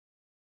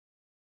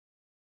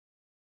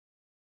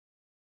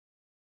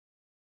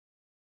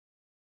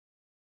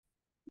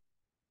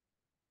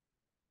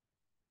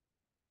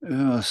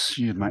Let's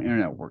see if my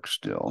internet works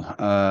still.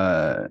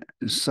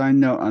 Side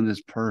note on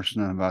this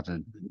person about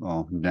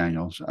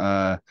Daniels.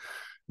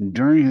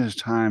 During his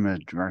time as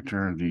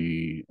director of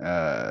the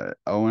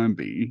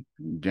OMB,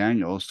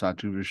 Daniels sought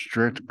to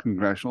restrict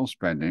congressional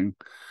spending,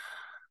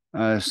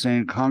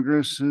 saying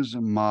Congress's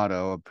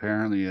motto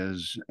apparently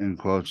is, in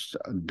quotes,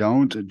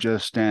 "Don't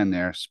just stand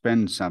there,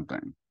 spend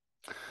something."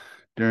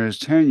 During his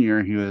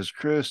tenure, he was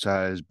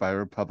criticized by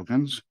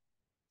Republicans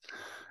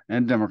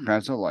and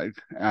Democrats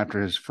alike.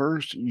 After his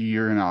first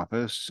year in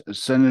office,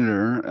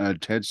 Senator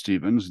Ted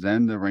Stevens,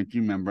 then the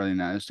ranking member of the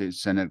United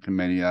States Senate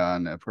Committee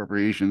on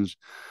Appropriations,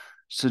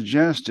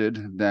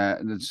 suggested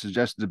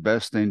the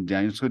best thing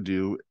Daniels could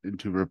do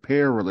to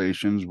repair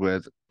relations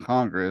with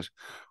Congress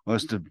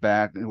was to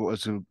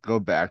go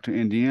back to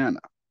Indiana.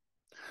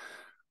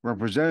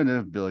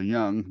 Representative Bill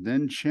Young,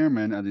 then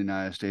chairman of the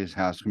United States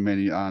House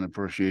Committee on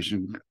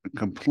Appropriations,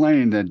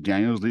 complained that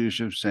Daniels'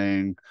 leadership,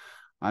 saying,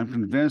 "I'm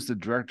convinced the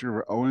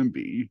director of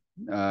OMB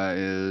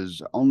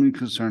is only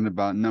concerned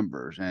about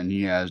numbers, and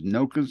he has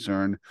no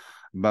concern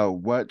about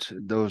what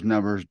those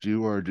numbers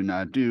do or do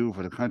not do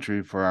for the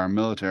country, for our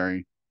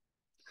military,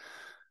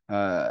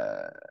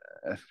 uh,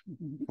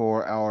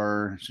 for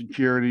our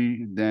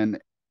security." Then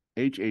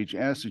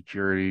HHS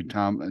security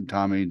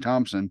Tommy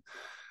Thompson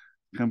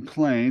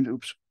complained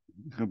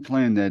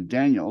that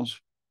Daniels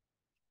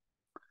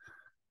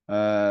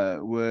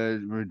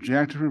would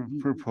reject a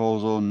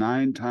proposal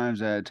 9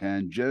 times out of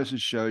 10 just to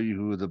show you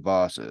who the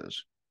boss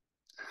is.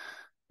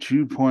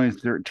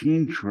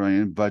 2.13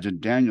 trillion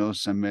budget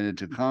Daniels submitted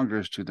to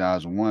Congress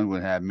 2001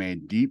 would have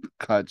made deep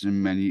cuts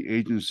in many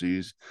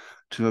agencies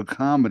to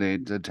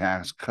accommodate the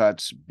tax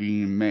cuts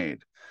being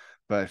made,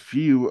 but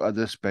few of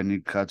the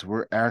spending cuts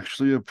were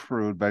actually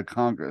approved by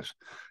Congress.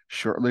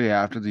 Shortly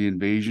after the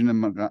invasion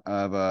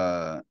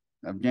of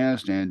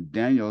Afghanistan,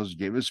 Daniels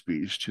gave a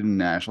speech to the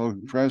National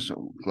Press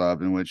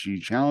Club in which he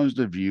challenged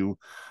the view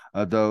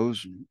of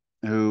those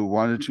who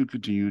wanted to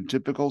continue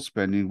typical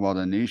spending while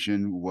the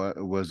nation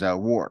was at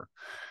war.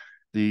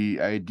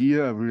 The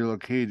idea of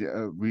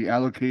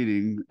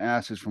reallocating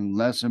assets from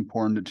less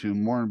important to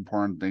more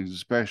important things,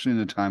 especially in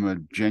a time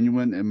of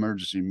genuine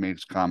emergency,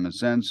 makes common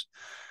sense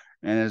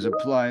and is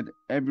applied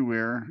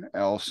everywhere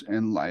else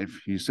in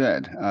life, he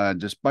said.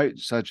 Despite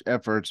such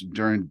efforts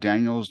during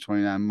Daniel's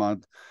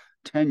 29-month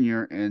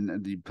tenure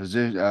in the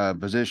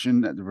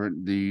position,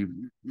 the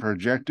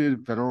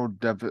projected federal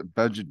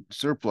budget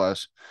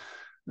surplus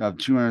of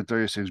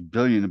 236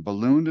 billion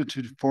ballooned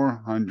to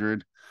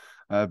 400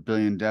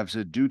 billion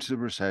deficit due to the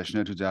recession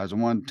of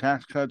 2001,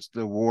 tax cuts,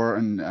 the war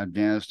in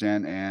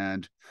Afghanistan,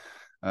 and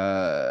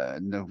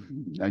no,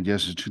 I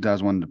guess it's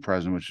 2001 to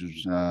present, which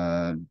is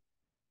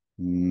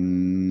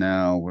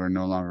no, we're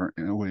no longer.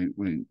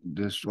 Wait.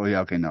 This. Oh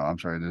yeah. Okay. No, I'm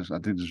sorry. I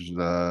think this is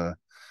the.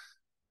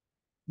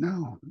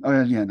 No.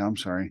 Oh yeah. No, I'm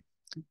sorry.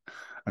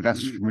 I got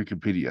this from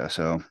Wikipedia,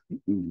 so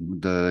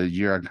the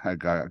year I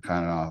got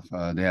kind of off.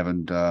 They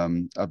haven't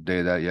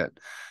updated that yet.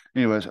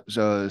 Anyways,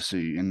 so let's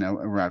see. In the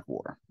Iraq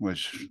War,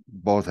 which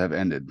both have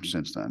ended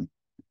since then,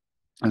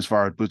 as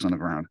far as boots on the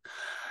ground.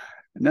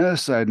 Another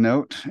side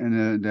note,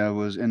 and that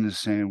was in the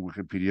same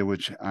Wikipedia,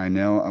 which I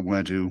know I'm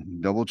going to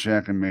double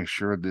check and make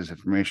sure this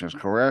information is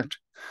correct.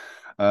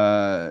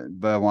 But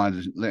I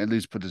wanted to at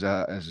least put this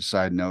out as a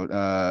side note.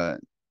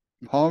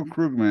 Paul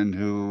Krugman,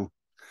 who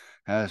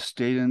has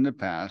stated in the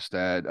past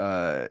that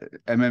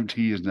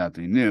MMT is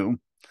nothing new,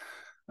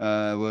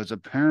 was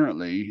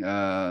apparently,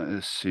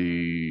 let's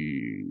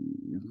see,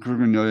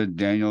 Krugman noted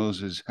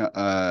Daniels is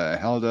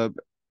held up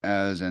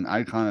as an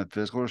icon of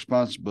fiscal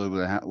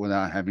responsibility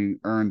without having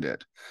earned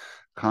it.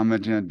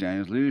 Commenting on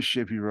Daniel's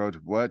leadership, he wrote,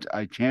 "What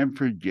I can't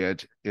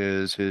forget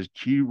is his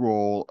key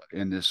role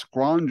in the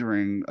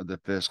squandering of the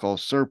fiscal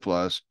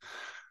surplus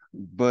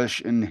Bush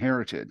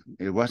inherited.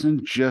 It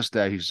wasn't just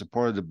that he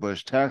supported the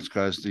Bush tax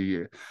cuts,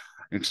 the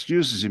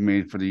excuses he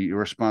made for the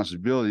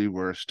irresponsibility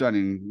were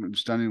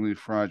stunningly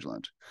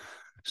fraudulent."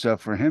 So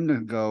for him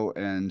to go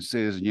and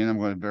say this again, I'm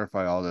going to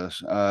verify all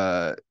this.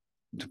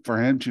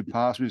 For him to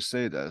possibly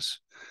say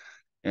this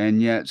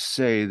and yet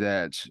say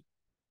that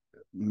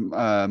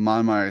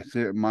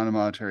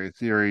monomonetary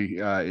theory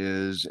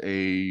is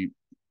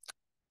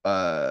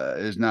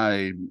not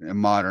a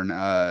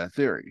modern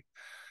theory.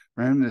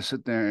 For him to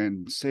sit there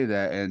and say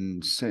that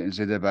and say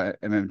that about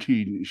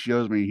MMT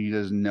shows me he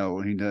doesn't know.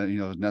 He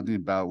knows nothing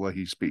about what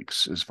he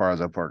speaks as far as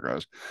that part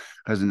goes.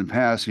 Because in the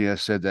past he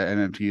has said that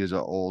MMT is an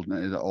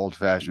old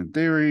fashioned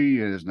theory.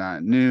 It is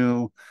not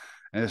new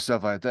and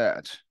stuff like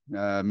that.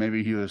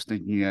 Maybe he was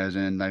thinking as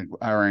in like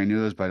I already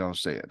knew this, but I don't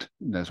say it.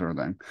 That sort of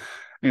thing.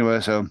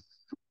 Anyway, so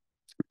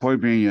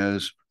point being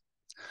is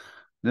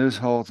this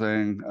whole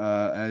thing,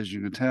 as you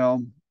can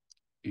tell,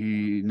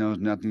 he knows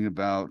nothing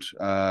about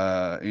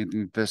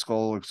anything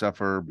fiscal except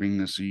for being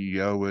the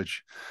CEO,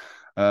 which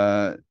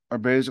are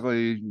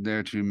basically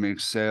there to make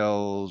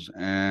sales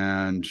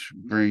and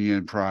bring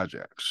in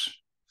projects.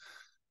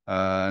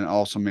 And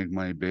also make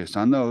money based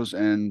on those.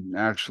 And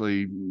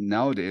actually,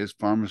 nowadays,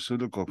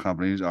 pharmaceutical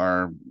companies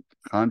are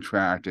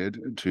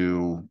contracted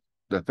to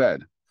the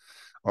Fed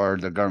or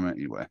the government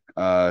anyway,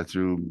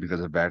 through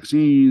because of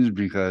vaccines,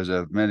 because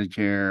of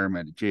Medicare,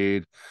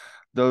 Medicaid,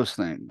 those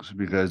things,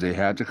 because they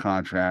had to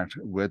contract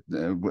with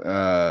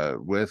the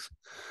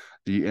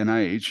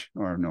NIH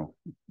or no,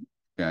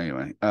 yeah,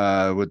 anyway,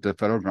 with the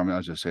federal government.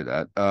 I'll just say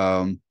that.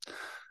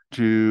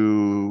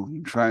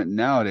 To try and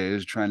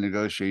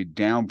negotiate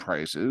down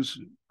prices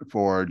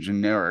for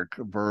generic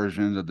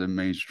versions of the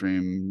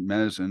mainstream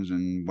medicines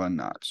and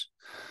whatnots.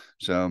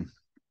 So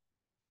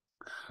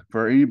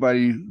for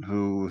anybody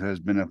who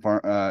has been a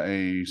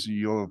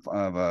CEO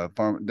of a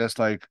farm, that's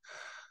like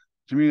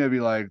to me that'd be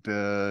like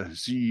the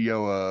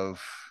CEO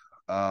of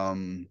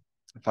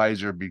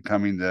Pfizer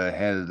becoming the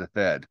head of the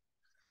Fed.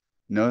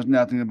 Knows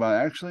nothing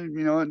about actually,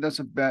 you know what? That's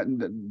a bad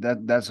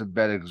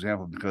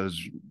example because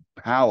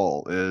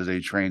Powell is a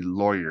trained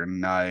lawyer,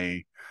 not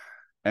a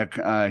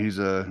he's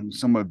a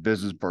somewhat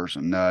business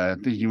person. I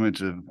think he went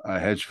to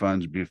hedge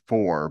funds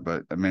before,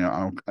 but I mean,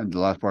 the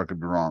last part could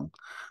be wrong.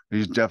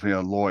 He's definitely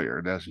a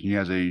lawyer. That's he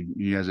has a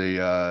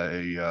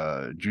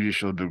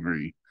judicial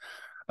degree.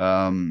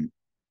 Um,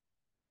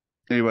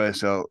 anyway,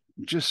 so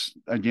just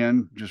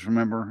again, just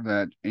remember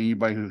that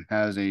anybody who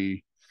has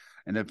an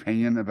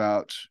opinion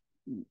about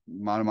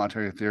modern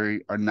monetary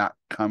theory are not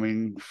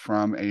coming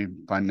from a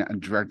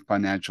direct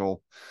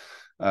financial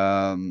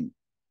um,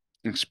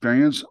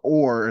 experience,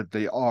 or if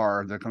they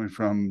are, they're coming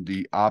from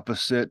the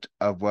opposite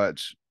of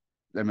what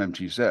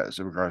MMT says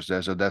in regards to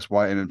that. So that's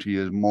why MMT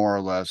is more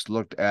or less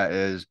looked at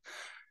as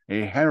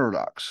a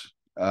heterodox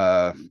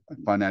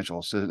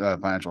financial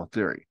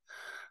theory,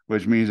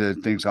 which means that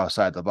it thinks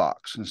outside the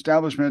box.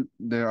 Establishment,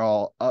 they're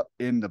all up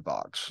in the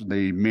box.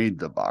 They made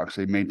the box.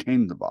 They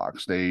maintain the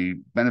box. They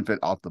benefit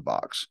off the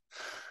box.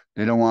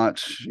 They don't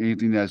want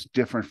anything that's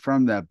different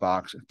from that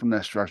box, from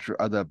that structure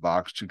of that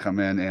box, to come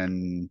in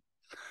and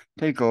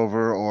take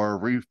over or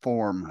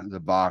reform the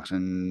box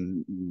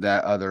and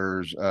that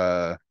others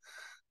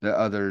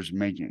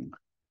making.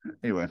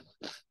 Anyway,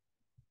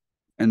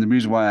 and the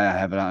reason why I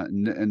have it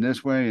on in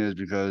this way is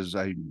because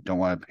I don't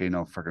want to pay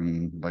no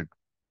freaking like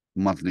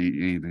monthly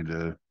anything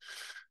to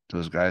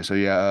those guys. So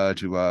yeah,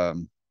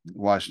 to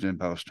Washington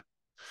Post.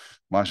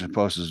 Washington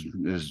Post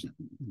is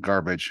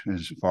garbage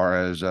as far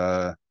as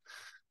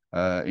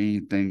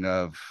anything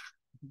of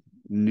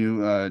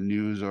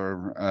news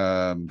or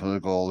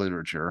political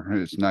literature.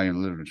 It's not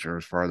even literature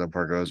as far as that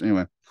part goes.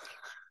 Anyway,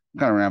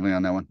 kind of rambling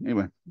on that one.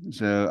 Anyway,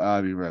 so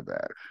I'll be right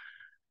back.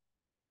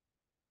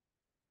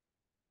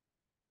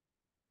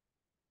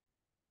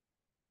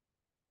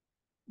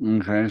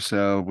 Okay,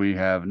 so we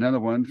have another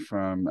one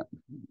from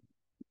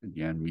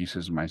again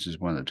Mises,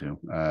 one of the two.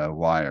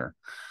 Wire.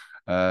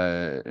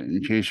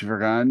 In case you've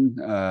forgotten,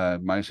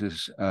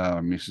 Mises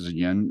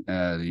again.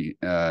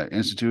 The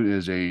institute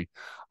is a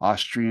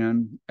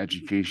Austrian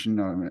education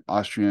or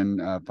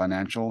Austrian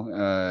financial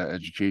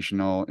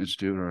educational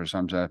institute or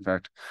some to that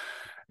effect.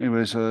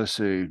 Anyway, so let's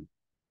see.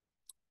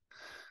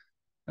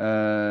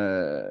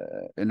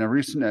 In a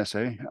recent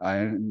essay,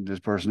 this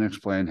person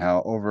explained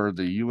how over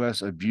the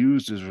U.S.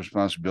 abused his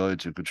responsibility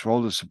to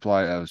control the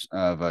supply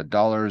of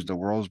dollars, the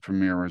world's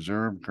premier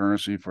reserve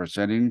currency for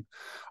settling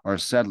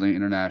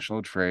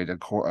international trade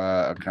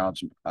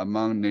accounts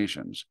among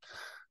nations.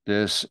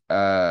 This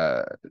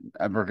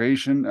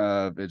abrogation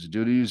of its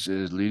duties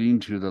is leading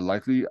to the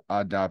likely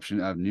adoption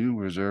of new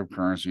reserve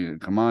currency,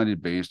 commodity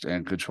based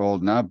and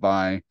controlled not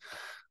by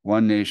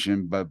one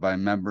nation, but by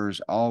members,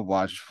 all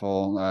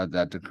watchful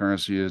that the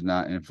currency is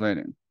not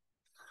inflating.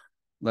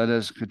 Let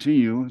us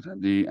continue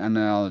the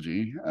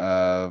analogy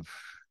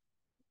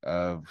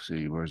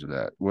see, where's it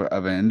at?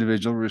 Of an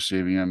individual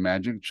receiving a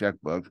magic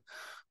checkbook,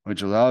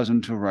 which allows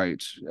him to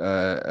write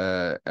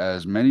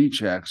as many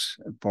checks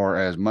for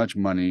as much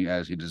money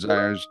as he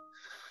desires.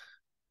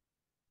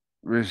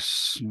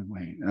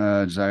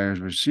 Desires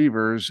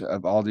receivers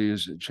of all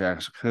these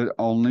checks could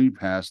only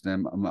pass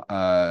them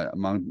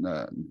among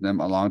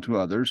them along to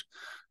others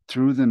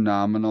through the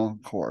nominal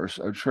course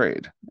of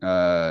trade. In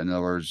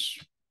other words,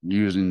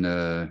 using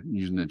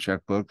the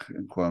checkbook,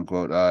 quote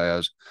unquote,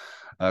 as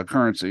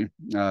currency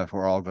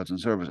for all goods and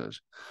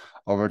services.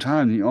 Over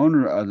time, the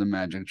owner of the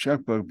magic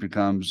checkbook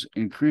becomes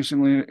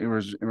increasingly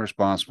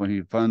irresponsible.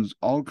 He funds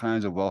all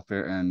kinds of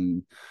welfare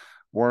and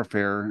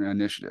warfare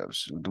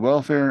initiatives. The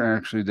welfare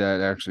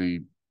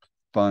actually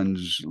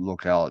funds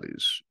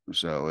localities,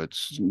 so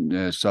it's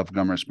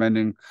self-government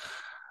spending.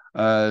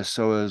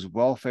 So is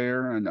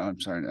welfare, and I'm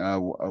sorry,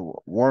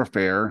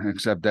 warfare,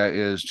 except that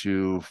is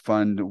to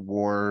fund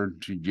war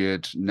to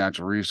get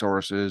natural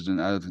resources and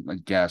other things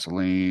like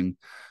gasoline,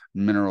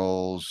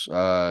 minerals,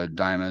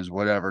 diamonds,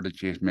 whatever the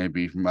case may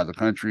be from other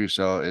countries.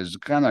 So it's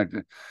kind of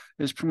like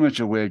it's pretty much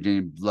a way of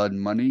getting blood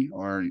money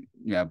or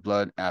yeah,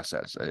 blood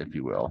assets, if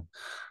you will.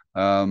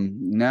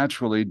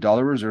 Naturally,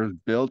 dollar reserves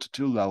built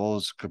to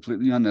levels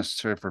completely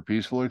unnecessary for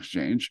peaceful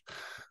exchange.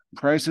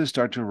 Prices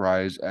start to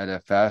rise at a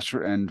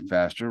faster and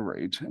faster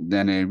rate.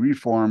 Then a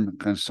reform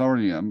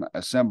consortium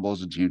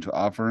assembles a team to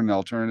offer an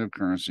alternative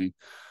currency.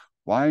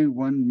 Why,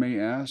 one may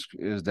ask,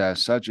 is that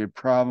such a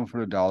problem for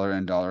the dollar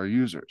and dollar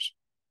users?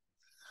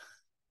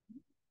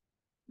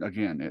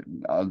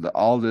 again,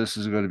 all this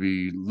is going to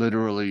be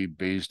literally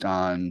based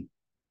on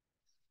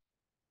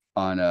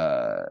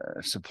a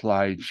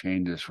supply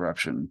chain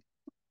disruption.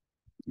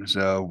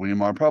 So we need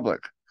more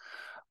public.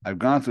 I've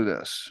gone through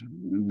this.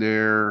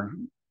 There,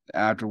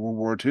 after World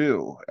War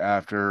II,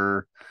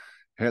 after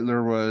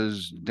Hitler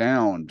was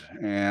downed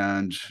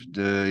and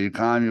the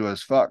economy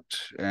was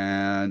fucked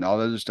and all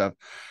that other stuff,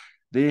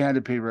 they had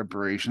to pay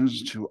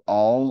reparations to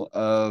all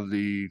of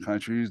the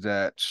countries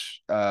that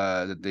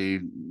they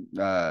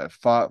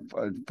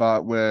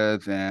fought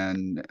with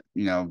and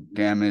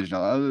damaged and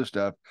all that other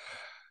stuff.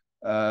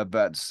 But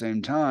at the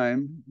same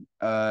time,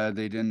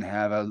 they didn't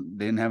have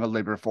a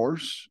labor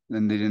force,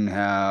 and they didn't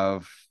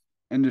have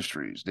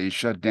industries. They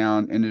shut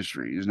down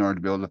industries in order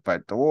to be able to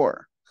fight the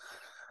war.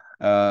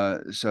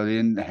 So they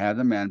didn't have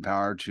the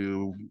manpower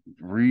to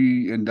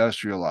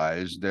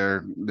re-industrialize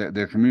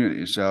their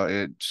communities. So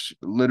it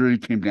literally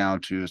came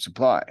down to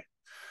supply.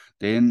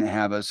 They didn't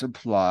have a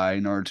supply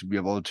in order to be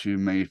able to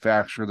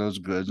manufacture those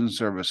goods and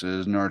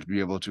services in order to be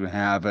able to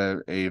have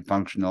a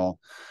functional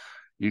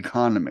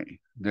economy.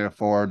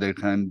 Therefore, they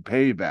can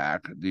pay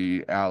back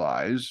the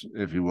allies,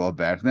 if you will,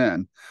 back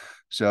then.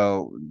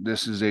 So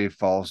this is a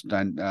false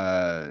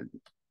dynamic,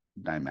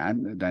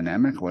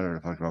 whatever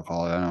the fuck I'll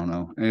call it. I don't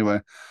know.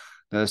 Anyway,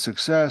 the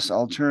success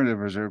alternative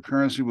reserve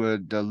currency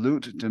would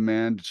dilute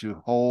demand to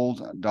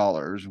hold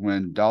dollars.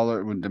 When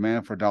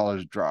demand for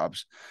dollars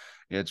drops,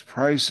 its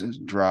price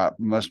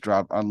must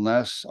drop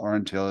unless or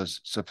until its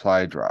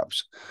supply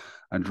drops.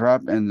 A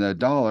drop in the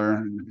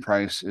dollar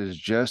price is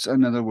just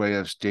another way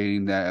of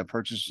stating that a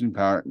purchasing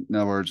power, in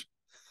other words,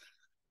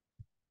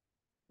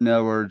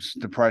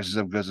 the prices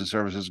of goods and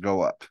services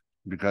go up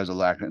because of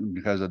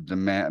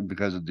demand,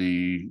 because of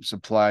the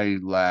supply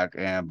lack,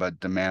 but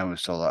demand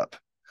was still up.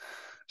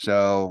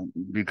 So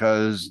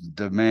because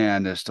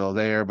demand is still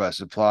there, but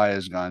supply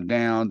has gone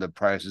down, the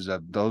prices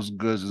of those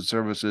goods and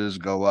services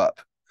go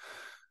up.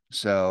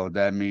 So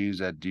that means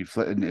that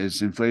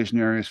it's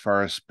inflationary as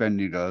far as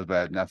spending goes, but it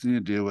has nothing to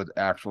do with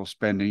actual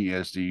spending.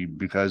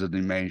 Because of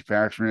the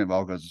manufacturing of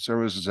all goods and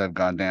services have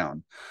gone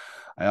down.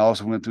 I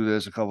also went through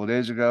this a couple of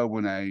days ago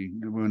when I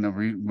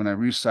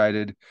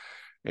recited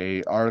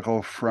a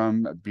article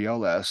from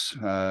BLS,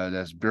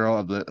 that's Bureau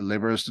of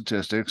Labor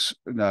Statistics,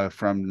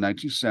 from the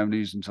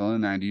 1970s until the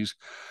 90s,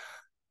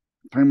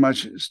 pretty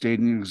much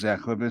stating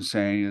exactly what I've been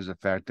saying, is the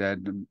fact that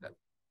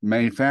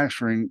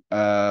manufacturing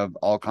of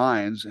all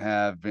kinds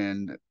have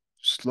been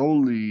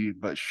slowly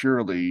but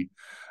surely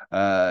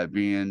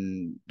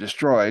being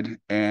destroyed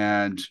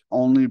and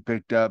only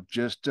picked up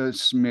just a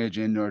smidge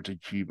in order to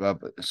keep up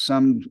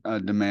some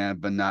demand,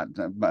 but not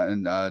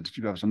to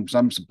keep up some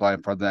supply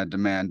for that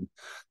demand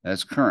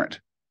that's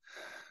current.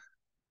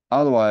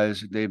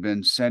 Otherwise, they've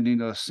been sending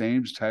those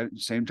same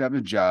type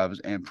of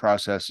jobs and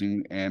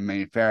processing and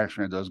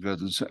manufacturing those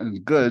goods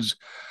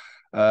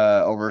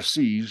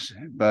overseas,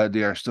 but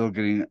they are still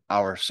getting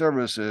our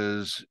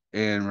services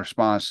in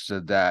response to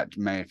that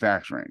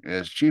manufacturing.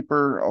 It's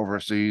cheaper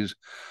overseas,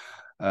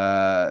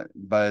 but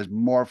it's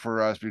more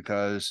for us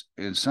because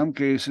in some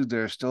cases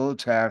there's still a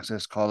tax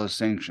that's called a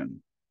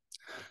sanction,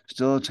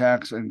 still a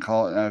tax and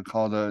called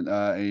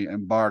a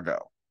embargo.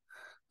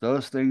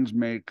 Those things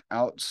make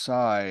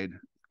outside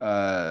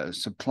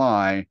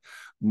supply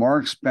more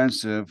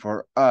expensive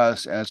for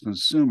us as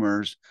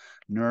consumers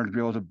in order to be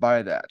able to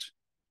buy that.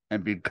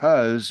 And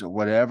because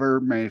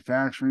whatever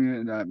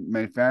manufacturing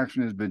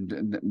has been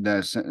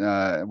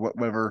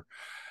whatever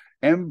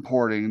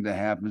importing that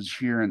happens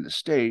here in the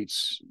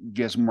States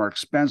gets more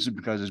expensive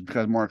because it's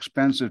more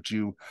expensive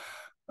to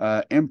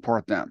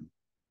import them,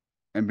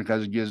 and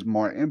because it gets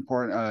more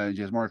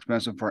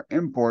expensive for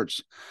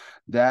imports,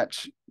 that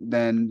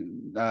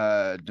then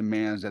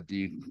demands that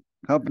the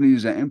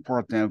companies that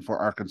import them for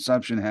our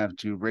consumption have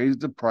to raise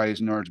the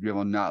price in order to be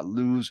able to not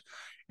lose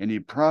any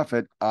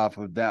profit off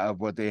of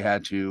what they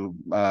had to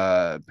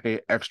pay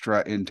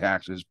extra in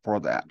taxes for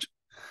that.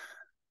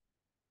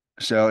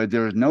 So if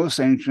there was no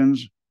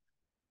sanctions,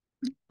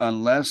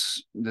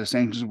 unless the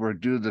sanctions were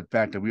due to the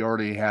fact that we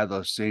already have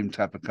those same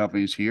type of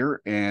companies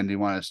here and they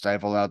want to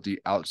stifle out the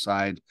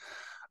outside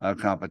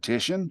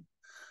competition,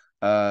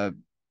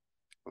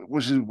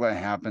 which is what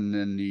happened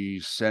in the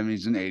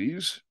 70s and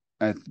 80s,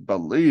 I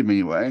believe,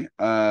 anyway.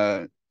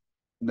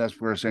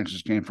 That's where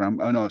sanctions came from.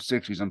 Oh, no,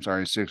 60s. I'm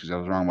sorry, 60s. I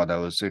was wrong about that.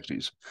 It was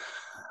 60s.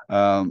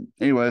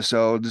 Anyway,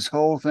 so this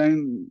whole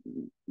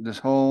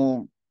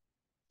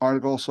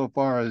article so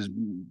far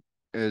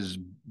is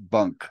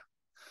bunk.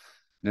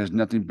 There's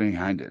nothing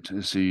behind it.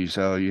 See,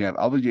 so you have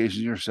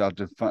obligations yourself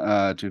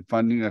to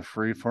funding a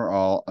free for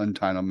all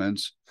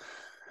entitlements.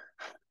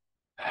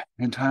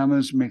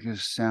 Entitlements make it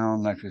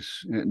sound like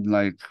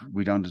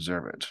we don't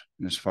deserve it,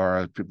 as far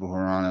as people who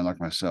are on it, like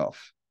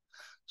myself,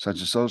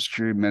 such as Social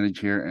Security,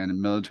 Medicare, and the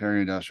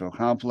military-industrial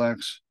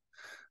complex.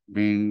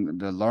 Being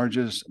the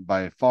largest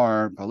by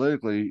far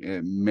politically,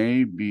 it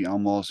may be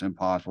almost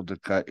impossible to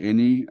cut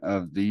any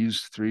of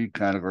these three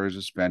categories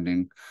of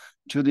spending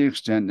to the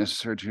extent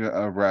necessary to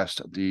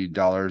arrest the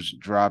dollar's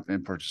drop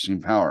in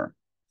purchasing power.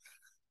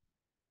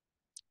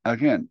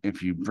 Again,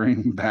 if you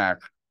bring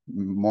back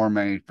more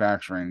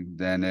manufacturing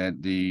than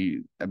the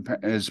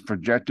is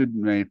projected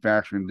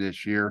manufacturing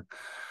this year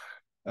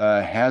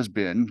has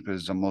been,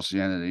 because it's almost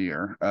the end of the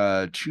year,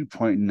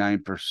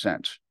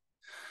 2.9%.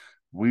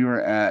 We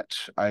were at,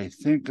 I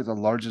think, the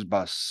largest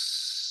about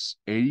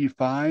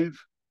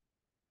 85,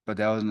 but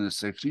that was in the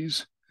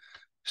 60s.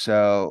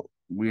 So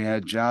we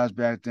had jobs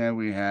back then.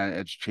 We had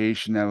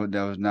education that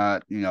was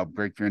not,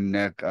 break your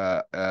neck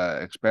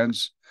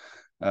expense.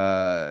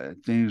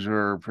 Things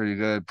were pretty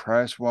good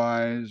price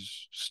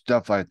wise,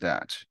 stuff like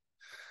that.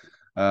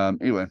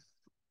 Anyway,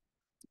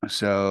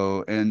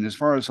 so and as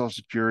far as Social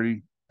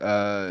Security,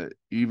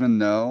 even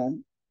though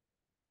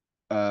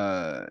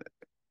uh,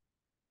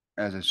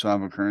 as a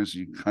sovereign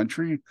currency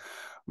country,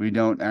 we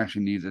don't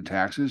actually need the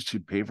taxes to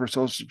pay for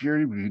Social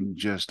Security. We can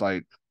just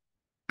like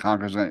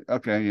Congress, like,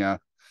 okay, yeah,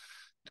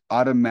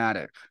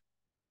 automatic,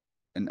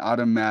 an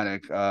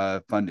automatic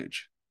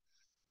fundage.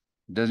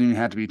 Doesn't even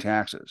have to be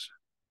taxes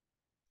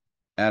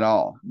at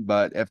all.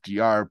 But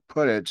FDR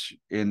put it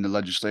in the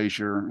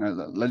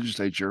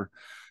legislature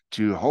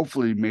to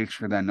hopefully make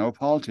sure that no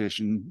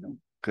politician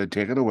could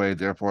take it away,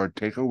 therefore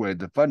take away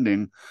the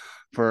funding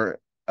for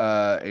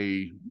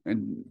a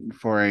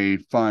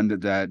fund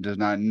that does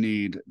not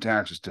need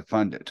taxes to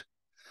fund it.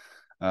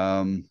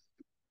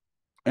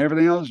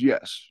 Everything else,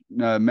 yes.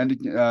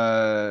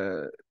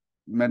 Medicare,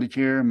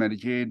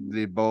 Medicaid,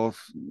 they both,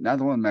 not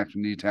the one that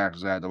actually need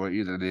taxes out of the way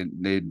either.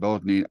 They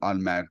both need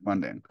automatic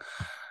funding.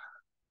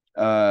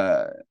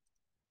 Uh,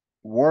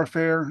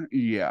 Warfare,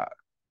 yeah,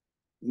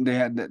 they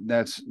had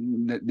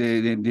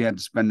they had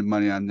to spend the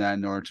money on that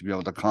in order to be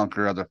able to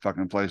conquer other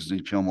fucking places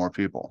and kill more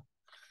people,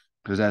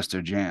 because that's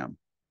their jam.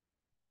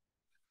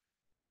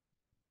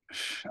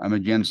 I'm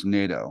against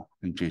NATO,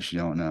 in case you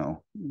don't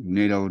know.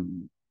 NATO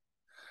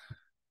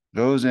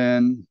goes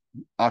in,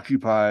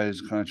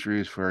 occupies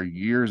countries for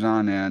years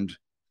on end.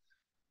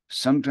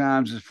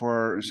 Sometimes it's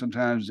for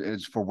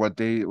what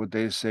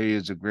they say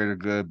is a greater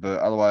good, but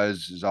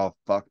otherwise is all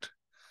fucked.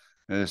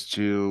 Is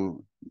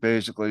to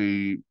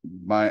basically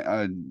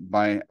buy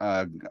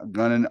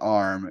gun and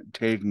arm,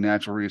 take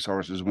natural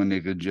resources when they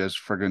could just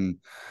friggin'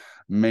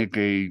 make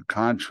a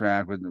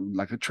contract with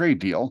like a trade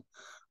deal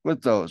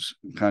with those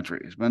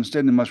countries. But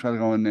instead, they much rather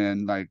go in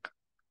and like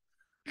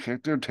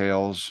kick their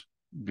tails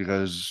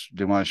because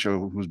they want to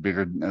show who's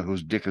bigger,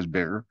 whose dick is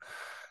bigger.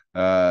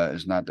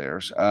 It's not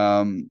theirs.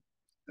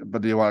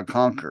 But they want to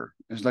conquer.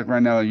 It's like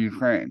right now in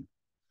Ukraine.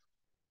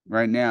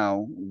 Right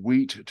now,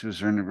 wheat to a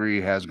certain degree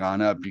has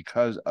gone up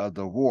because of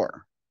the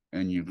war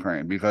in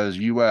Ukraine, because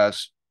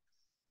U.S.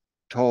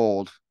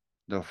 told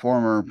the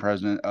former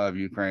president of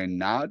Ukraine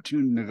not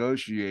to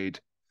negotiate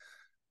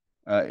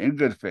in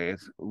good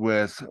faith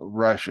with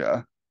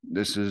Russia.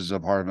 This is a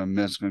part of a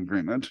Minsk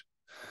agreement.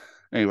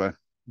 Anyway,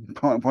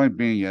 point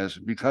being is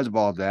because of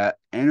all that,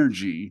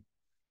 energy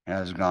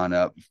has gone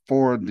up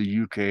for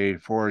the UK,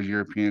 for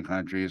European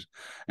countries,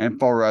 and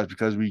for us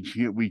because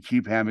we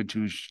keep having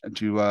to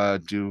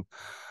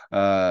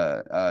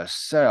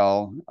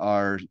sell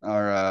our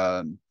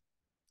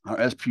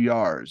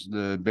SPRs,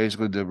 the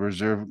basically the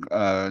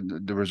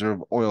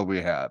reserve oil we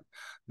have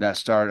that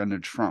started under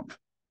Trump.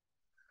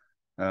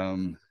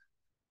 Um,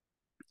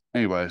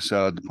 anyway,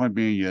 so the point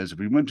being is, if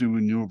we went to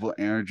renewable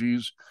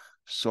energies,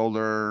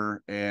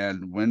 solar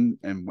and wind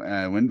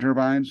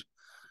turbines,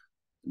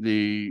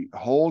 the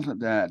hold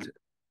that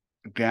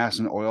gas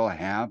and oil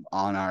have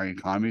on our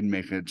economy to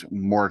make it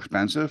more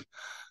expensive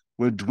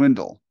would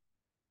dwindle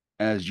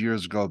as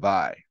years go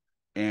by.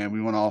 And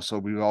we would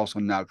also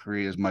not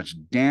create as much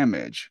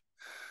damage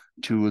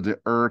to the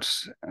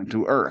Earth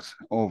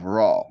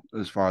overall,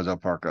 as far as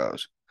that part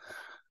goes.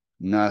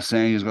 Not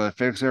saying he's going to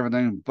fix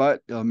everything,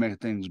 but it'll make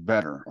things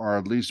better, or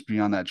at least be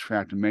on that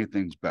track to make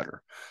things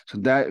better. So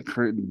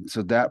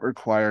that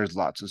requires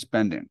lots of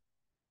spending.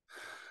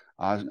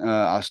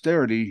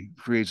 Austerity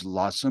creates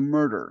lots of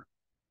murder,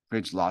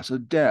 creates lots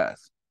of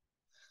death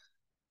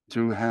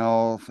through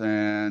health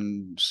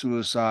and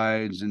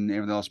suicides and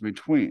everything else in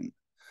between.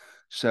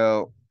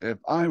 So if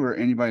I were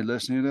anybody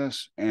listening to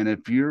this, and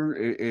if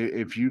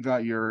you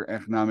got your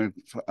economic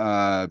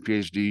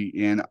PhD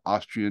in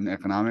Austrian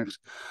economics,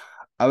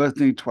 I would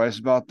think twice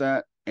about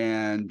that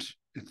and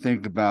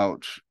think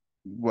about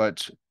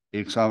what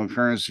a sovereign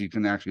currency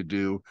can actually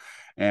do,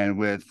 and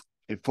with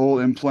a full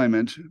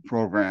employment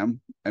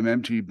program,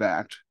 MMT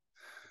backed,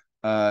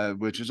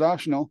 which is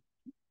optional,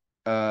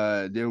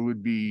 there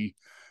would be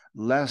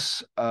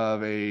less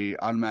of a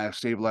automatic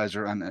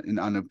stabilizer in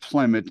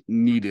unemployment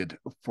needed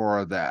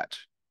for that.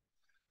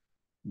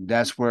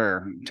 That's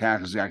where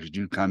taxes actually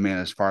do come in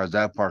as far as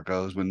that part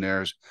goes, when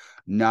there's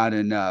not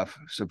enough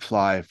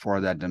supply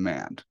for that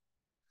demand.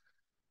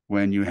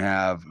 When you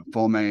have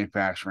full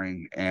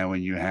manufacturing and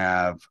when you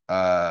have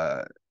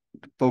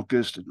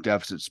focused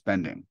deficit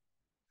spending.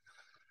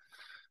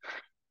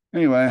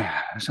 Anyway,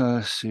 so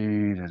let's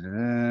see.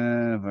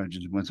 I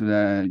just went through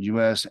that.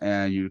 U.S.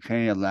 and UK,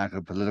 a lack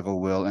of political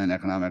will and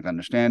economic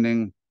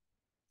understanding.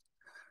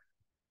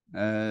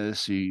 Let's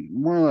see,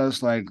 more or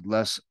less like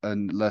less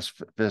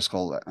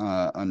fiscal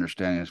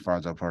understanding as far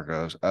as that part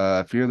goes.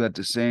 Fear that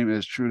the same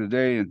is true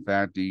today. In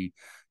fact, the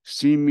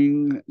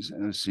seeming.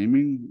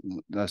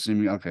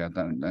 Okay, I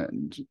thought that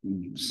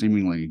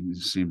seemingly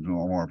seems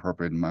more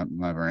appropriate in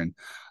my brain.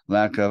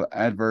 Lack of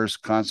adverse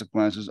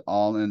consequences,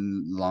 all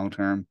in long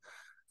term,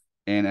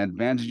 and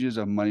advantages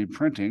of money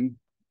printing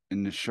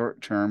in the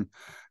short term.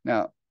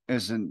 Now,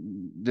 there's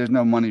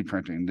no money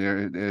printing.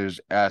 There's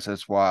asset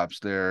swaps,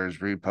 there's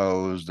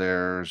repos,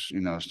 there's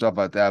stuff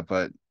like that.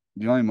 But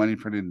the only money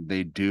printing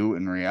they do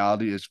in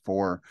reality is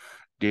for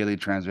daily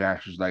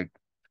transactions like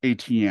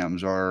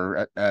ATMs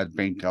or at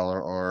bank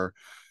teller or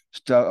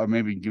stuff, or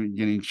maybe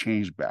getting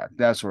change back,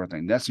 that sort of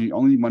thing. That's the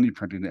only money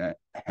printing that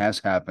has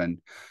happened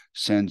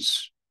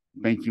since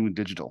banking with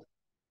digital.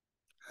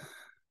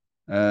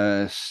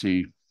 Let's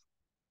see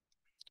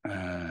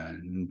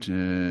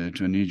to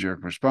a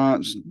knee-jerk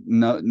response,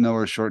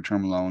 no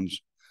short-term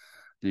loans.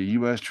 The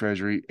U.S.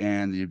 Treasury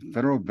and the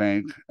Federal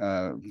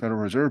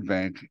Reserve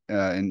Bank,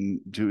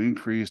 to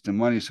increase the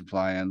money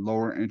supply and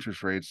lower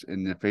interest rates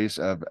in the face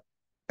of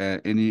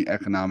any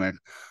economic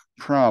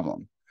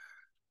problem.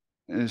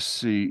 Let's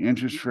see,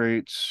 interest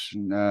rates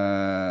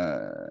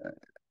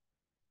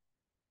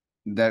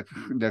that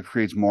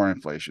creates more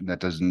inflation.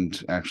 That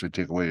doesn't actually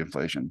take away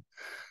inflation.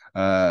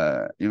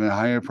 Even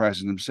higher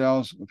prices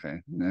themselves.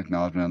 Okay,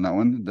 acknowledgement on that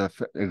one. The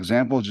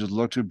example, just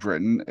look to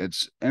Britain.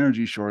 Its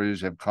energy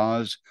shortages have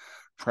caused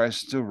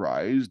prices to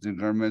rise. The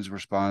government's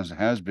response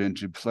has been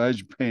to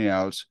pledge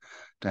payouts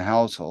to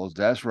households.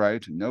 That's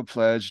right, no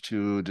pledge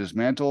to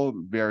dismantle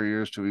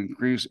barriers to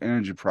increase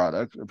energy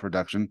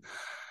production.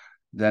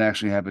 That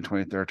actually happened in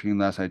 2013.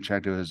 Last I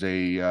checked, it was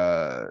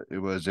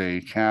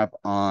a cap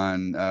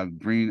on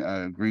green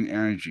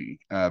energy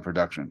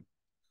production.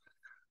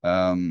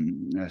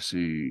 Let's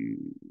see.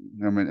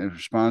 Government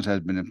response has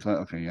been in place.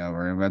 Okay, yeah, we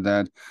already read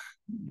that.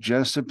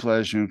 Just a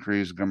pledge to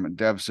increase government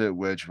deficit,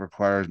 which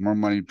requires more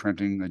money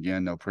printing.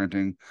 Again, no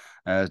printing.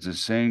 As the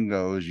saying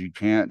goes, you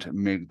can't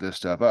make this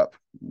stuff up.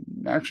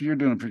 Actually, you're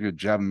doing a pretty good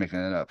job of making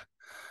it up.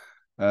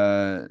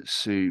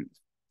 See.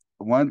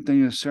 One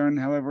thing is certain,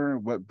 however,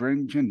 what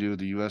Britain can do,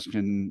 the U.S.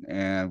 can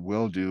and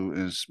will do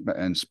is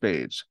in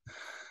spades.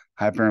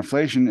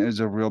 Hyperinflation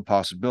is a real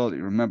possibility.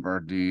 Remember,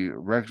 the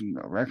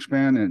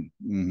Rexpan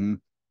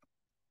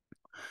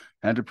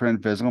had to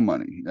print physical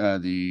money.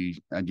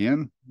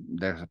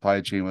 Their supply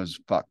chain was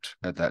fucked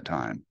at that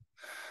time.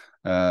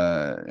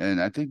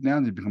 And I think now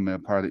they've become a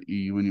part of the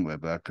EU anyway,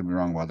 but I could be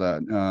wrong about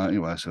that.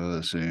 Anyway, so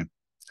let's see.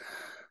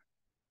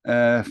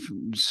 Uh,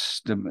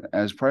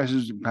 as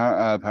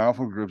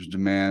powerful groups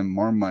demand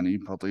more money,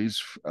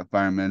 police,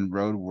 firemen,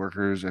 road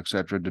workers,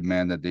 etc.,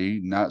 demand that they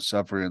not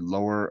suffer and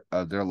lower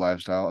their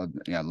lifestyle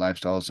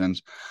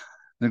since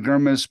the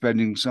government is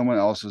spending someone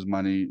else's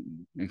money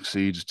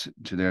exceeds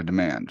to their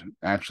demand.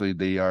 Actually,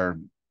 they are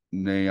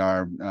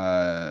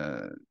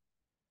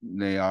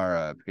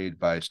paid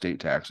by state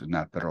taxes,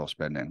 not federal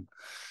spending.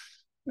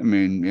 I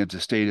mean, if the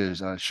state is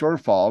a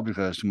shortfall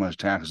because too much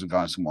taxes have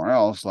gone somewhere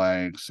else,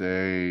 like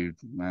say, I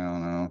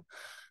don't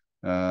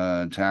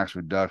know, tax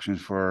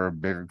reductions for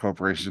bigger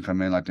corporations to come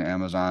in, like the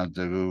Amazons,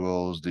 the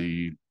Googles,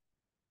 the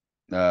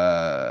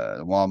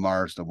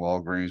Walmarts, the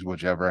Walgreens,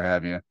 whichever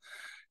have you.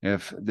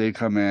 If they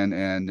come in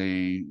and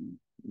they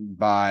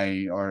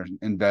buy or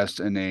invest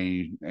in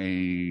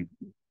a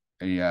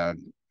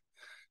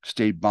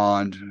state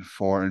bond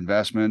for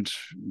investment,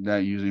 that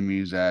usually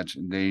means that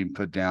they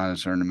put down a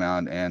certain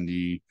amount, and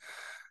the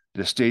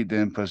state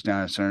then puts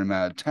down a certain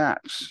amount of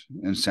tax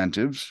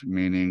incentives,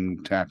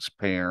 meaning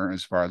taxpayer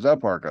as far as that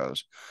part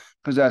goes,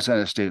 because that's at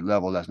a state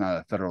level, that's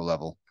not a federal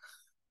level.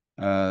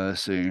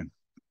 Let's see.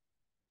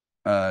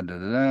 Back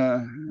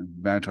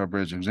to our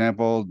British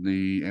example,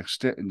 the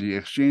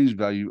exchange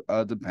value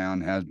of the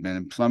pound has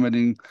been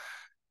plummeting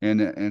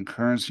in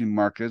currency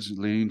markets,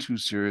 leading to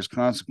serious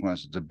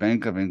consequences. The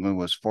Bank of England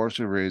was forced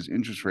to raise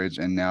interest rates,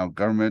 and now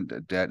government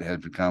debt has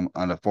become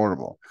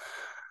unaffordable.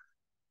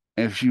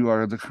 If you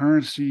are the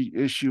currency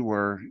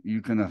issuer,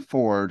 you can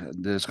afford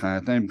this kind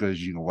of thing because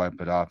you can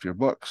wipe it off your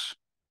books.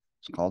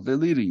 It's called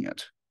deleting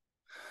it.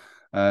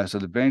 So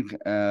the bank,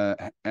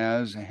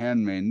 as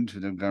handmaiden to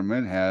the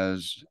government,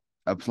 has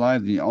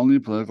applied the only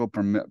political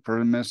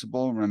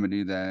permissible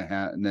remedy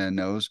that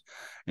knows.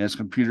 Its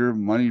computer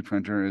money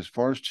printer is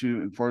forced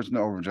into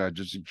overdrive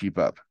just to keep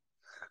up.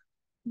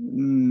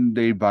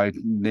 They buy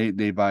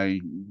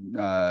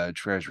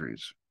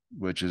treasuries,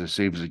 which is a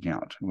savings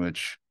account,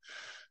 which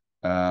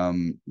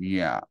they're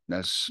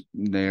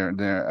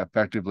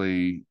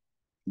effectively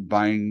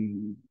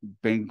buying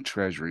bank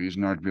treasuries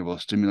in order to be able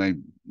to stimulate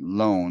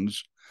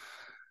loans.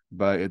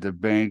 But if the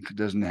bank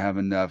doesn't have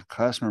enough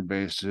customer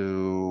base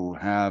to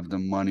have the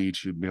money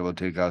to be able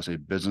to take out, say,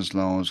 business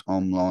loans,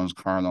 home loans,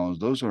 car loans,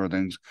 those sort of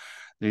things,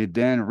 they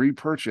then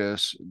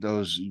repurchase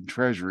those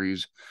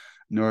treasuries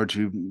in order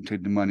to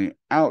take the money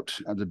out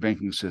of the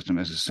banking system.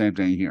 It's the same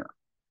thing here.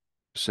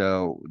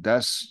 So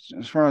that's,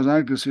 as far as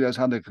I can see, that's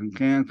how they can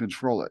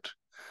control it.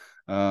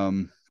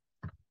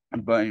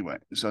 But anyway,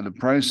 so the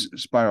price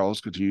spirals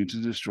continue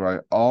to destroy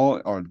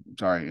all, or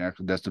sorry,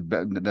 actually, that's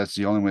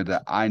the only way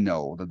that I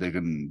know that they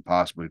can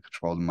possibly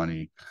control the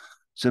money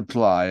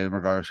supply in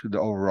regards to the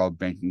overall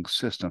banking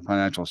system,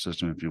 financial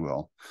system, if you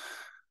will.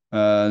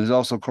 There's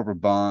also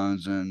corporate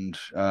bonds and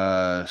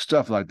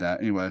stuff like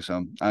that. Anyway,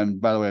 so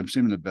by the way, I'm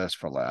saving the best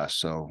for last.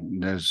 So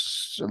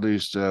there's at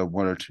least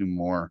one or two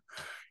more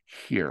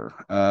here.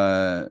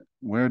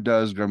 Where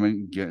does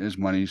government get its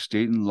money?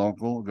 State and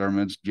local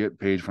governments get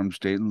paid from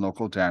state and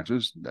local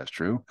taxes. That's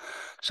true.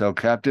 So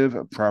captive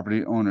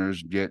property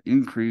owners get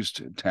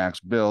increased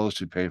tax bills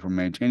to pay for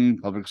maintaining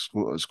public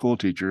school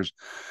teachers,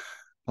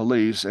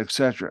 police,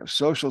 etc.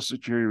 Social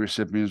security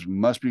recipients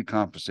must be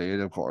compensated,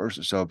 of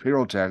course. So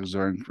payroll taxes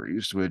are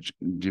increased, which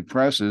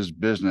depresses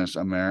business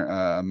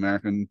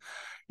American.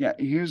 Yeah,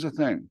 here's the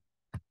thing.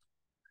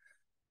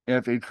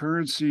 If a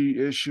currency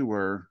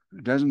issuer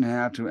doesn't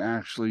have to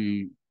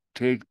actually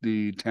take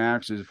the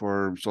taxes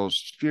for Social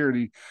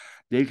Security,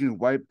 they can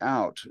wipe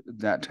out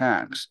that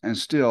tax and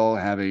still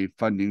have a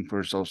funding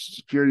for Social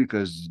Security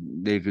because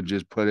they could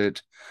just put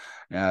it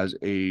as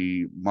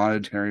a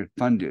monetary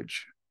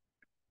fundage.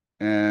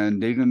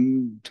 And they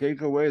can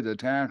take away the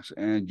tax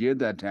and give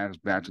that tax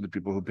back to the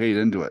people who paid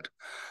into it,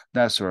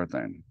 that sort of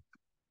thing,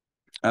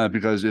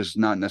 because it's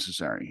not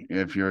necessary.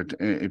 If you're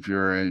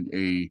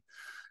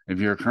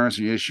a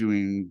currency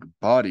issuing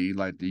body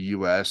like the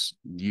U.S.,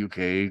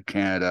 UK,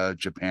 Canada,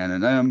 Japan,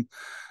 and them,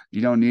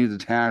 you don't need the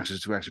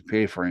taxes to actually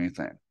pay for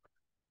anything.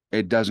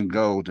 It doesn't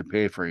go to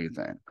pay for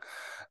anything.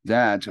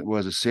 That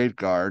was a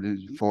safeguard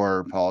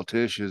for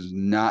politicians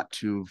not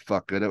to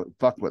fuck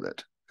with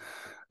it.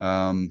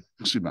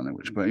 Excuse my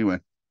language, but anyway.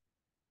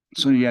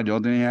 So yeah, the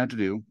only thing you have to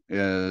do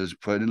is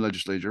put in the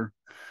legislature,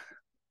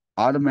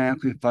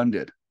 automatically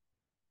funded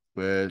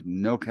with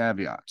no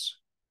caveats.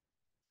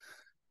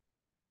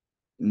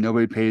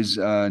 Nobody pays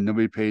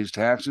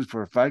taxes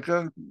for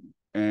FICA,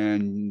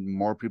 and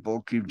more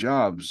people keep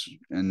jobs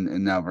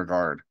in that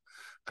regard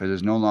because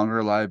there's no longer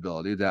a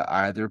liability that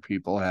either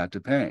people had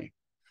to pay.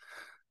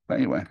 But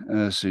anyway,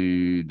 let's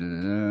see.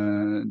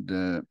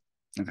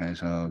 Okay,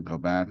 so go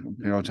back.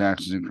 Payroll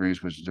taxes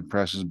increase, which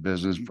depresses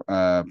business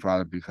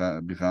product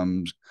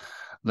becomes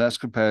less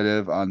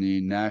competitive on the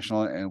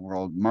national and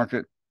world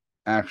market.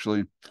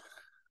 Actually,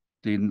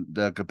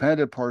 the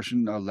competitive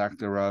portion of lack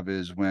thereof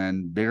is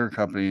when bigger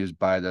companies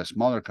buy the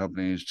smaller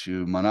companies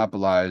to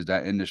monopolize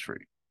that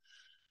industry.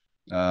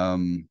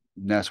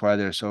 That's why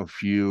there's so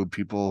few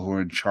people who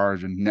are in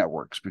charge of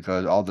networks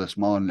because all the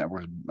smaller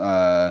networks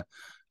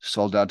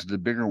sold out to the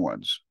bigger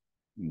ones.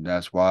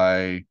 That's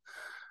why,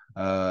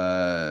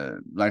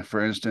 like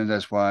for instance,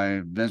 that's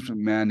why Vince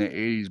McMahon in the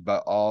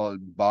 '80s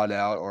bought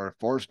out or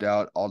forced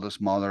out all the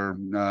smaller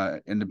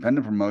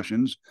independent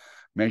promotions,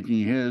 making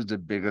his the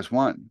biggest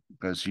one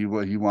because he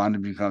wanted to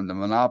become the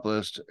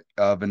monopolist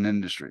of an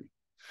industry,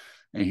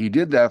 and he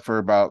did that for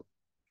about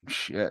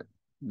shit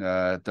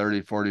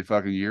 30, 40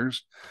 fucking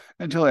years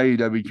until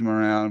AEW came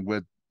around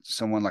with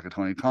someone like a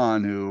Tony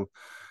Khan who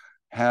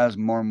has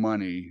more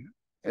money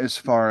as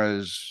far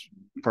as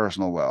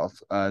personal wealth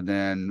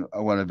than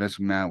what a Vince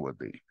McMahon would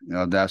be,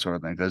 that sort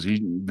of thing. Because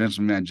Vince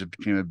McMahon just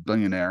became a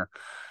billionaire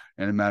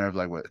in a matter of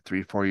like what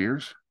 3, 4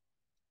 years.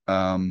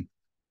 Cody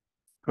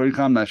Khan,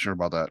 I'm not sure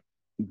about that,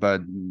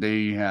 but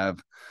they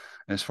have,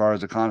 as far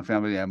as the Khan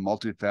family, they have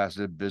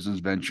multifaceted business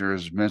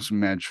ventures. Vince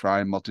McMahon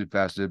tried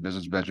multifaceted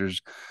business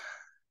ventures,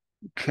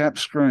 kept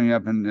screwing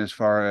up in as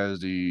far as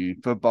the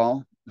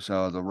football.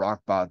 So The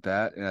Rock bought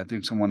that, and I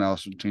think someone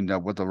else teamed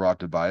up with The Rock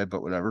to buy it,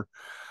 but whatever.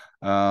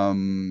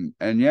 And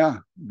yeah,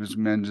 this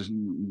man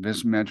turned out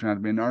to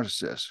be a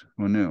narcissist.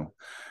 Who knew?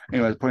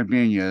 Anyway, the point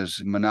being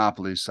is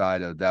monopoly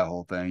side of that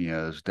whole thing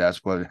is that's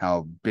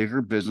how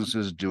bigger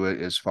businesses do it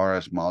as far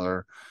as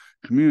smaller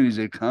communities.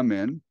 They come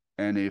in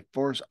and they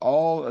force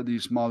all of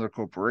these smaller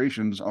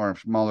corporations or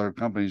smaller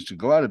companies to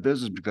go out of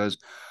business because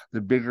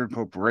the bigger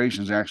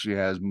corporations actually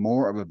has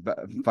more of a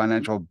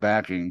financial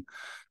backing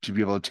to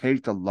be able to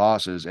take the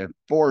losses and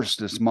force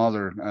the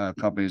smaller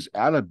companies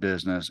out of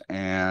business,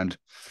 and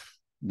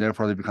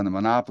therefore they become the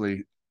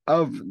monopoly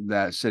of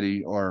that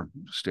city or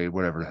state,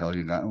 whatever the hell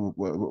you got,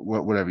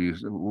 whatever you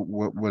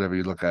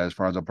look at as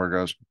far as the part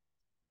goes.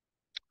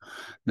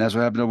 That's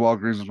what happened to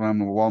Walgreens. That's what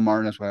happened to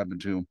Walmart. That's what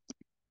happened to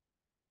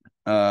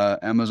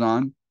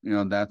Amazon.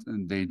 That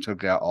they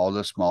took out all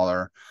the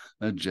smaller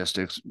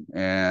logistics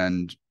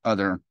and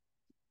other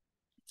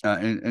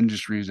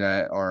industries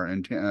that are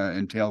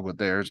entailed with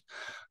theirs,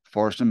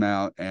 forced them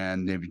out,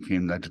 and they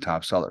became like the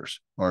top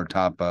sellers or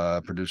top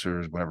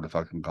producers, whatever the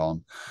fuck you can call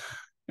them.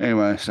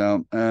 Anyway,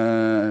 so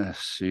let's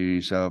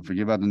see. So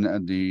forget about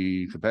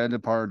the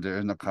competitive part. There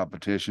is no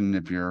competition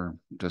if you're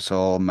the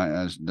sole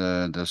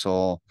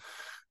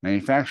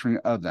manufacturing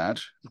of that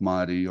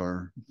commodity,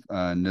 or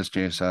in this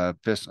case,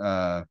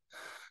 fiat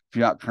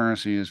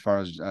currency as far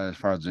as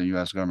the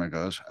U.S. government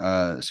goes.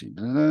 Let's see.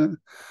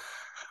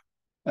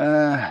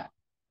 Uh,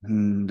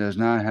 does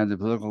not have the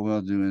political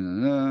will to do it.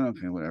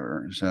 Okay,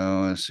 whatever.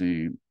 So let's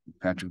see.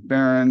 Patrick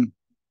Barron,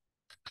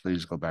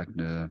 please go back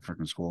to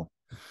freaking school.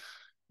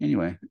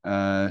 Anyway,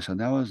 so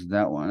that was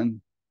that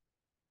one.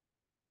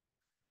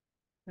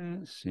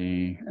 Let's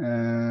see.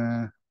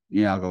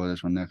 Yeah, I'll go with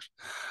this one next.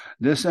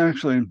 This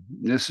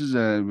is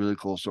a really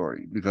cool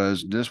story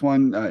because this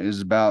one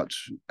is about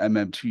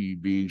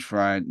MMT being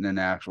tried in an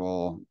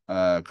actual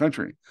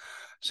country.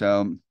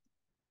 So,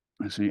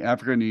 let's see,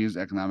 Africa needs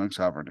economic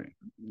sovereignty.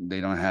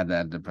 They don't have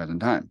that at the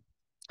present time.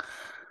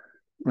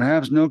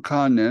 Perhaps no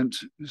continent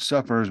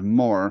suffers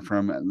more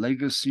from a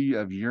legacy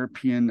of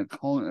European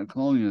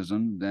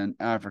colonialism than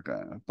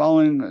Africa.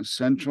 Following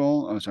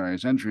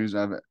centuries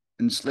of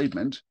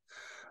enslavement,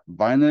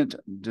 violent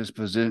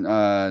dispossession,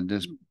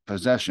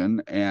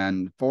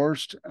 and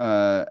forced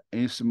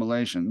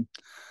assimilation,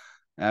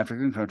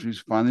 African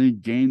countries finally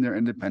gained their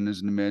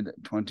independence in the mid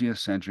 20th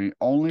century,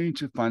 only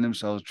to find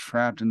themselves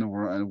trapped in the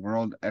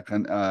world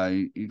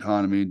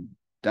economy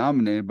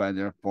dominated by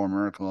their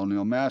former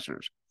colonial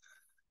masters.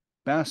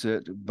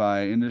 Bassett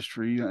by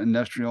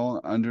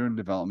industrial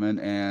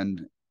underdevelopment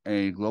and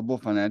a global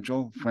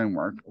financial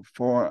framework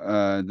for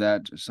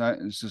that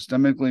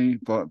systemically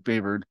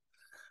favored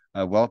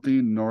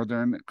wealthy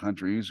northern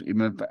countries,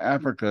 even if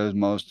Africa's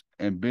most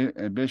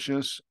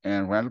ambitious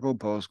and radical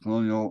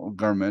post-colonial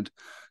government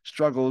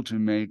struggled to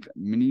make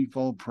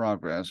meaningful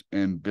progress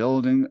in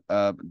building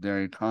up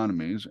their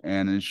economies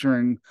and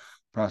ensuring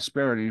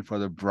prosperity for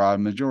the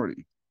broad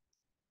majority.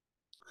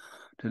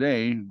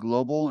 Today,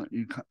 global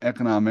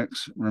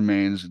economics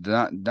remains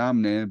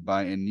dominated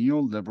by a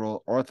neoliberal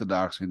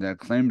orthodoxy that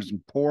claims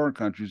poor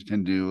countries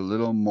can do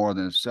little more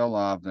than sell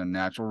off their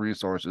natural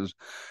resources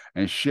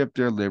and ship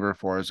their labor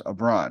force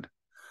abroad.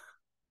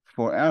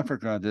 For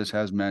Africa, this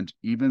has meant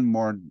even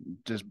more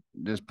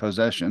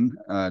dispossession,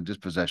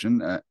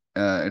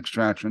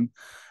 extraction,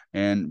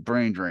 and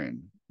brain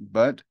drain.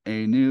 But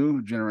a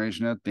new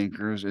generation of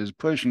thinkers is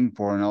pushing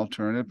for an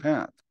alternative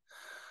path.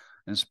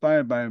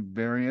 Inspired by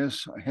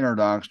various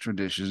heterodox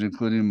traditions,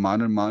 including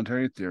modern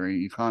monetary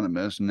theory,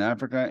 economists in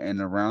Africa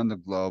and around the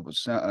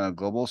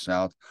global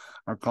South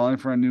are calling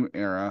for a new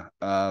era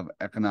of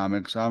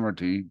economic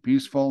sovereignty,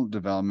 peaceful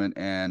development,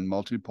 and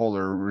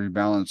multipolar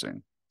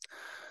rebalancing.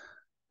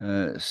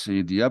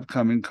 See the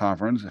upcoming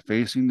conference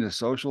facing the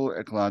social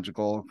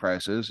ecological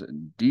crisis,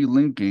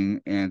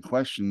 delinking and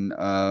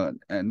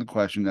the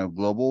question of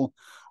global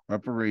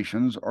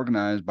reparations,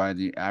 organized by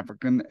the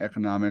African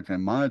Economic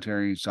and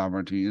Monetary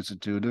Sovereignty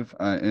Initiative,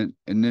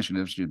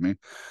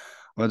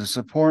 with the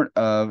support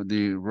of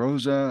the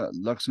Rosa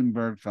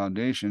Luxemburg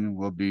Foundation,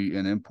 will be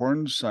an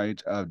important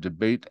site of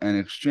debate and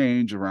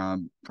exchange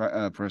around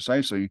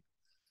precisely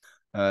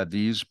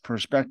these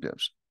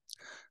perspectives.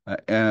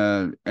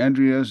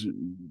 Andreas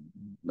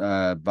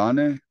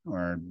Bane,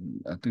 or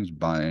I think it's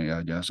Bane,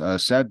 I guess,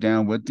 sat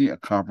down with the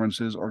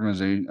conference's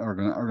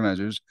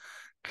organizers,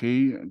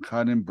 Kay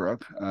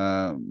Cottonbrook,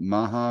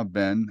 Maha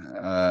Ben,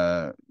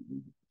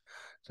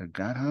 is it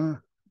Gadha?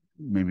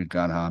 Maybe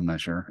Gadha, I'm not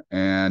sure,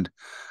 and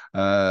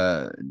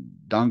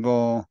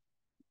Dango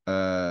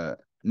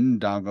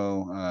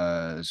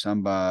Ndago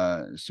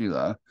Samba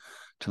Sila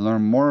to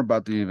learn more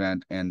about the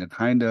event and the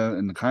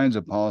kinds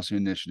of policy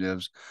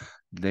initiatives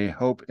they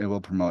hope it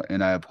will promote.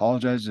 And I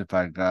apologize if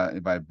I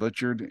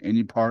butchered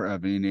any part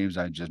of any names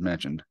I just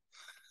mentioned.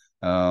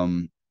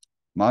 Modern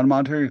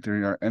monetary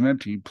theory, or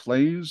MMT,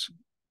 plays.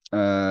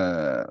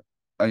 Oh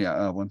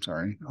yeah. I'm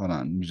sorry. Hold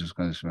on. I'm just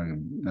going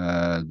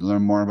to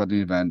learn more about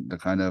the event. The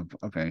kind of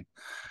okay.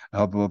 I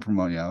hope it will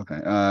promote. Yeah. Okay.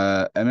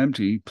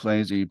 MMT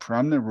plays a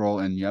prominent role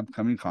in the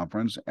upcoming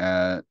conference.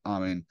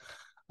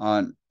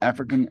 On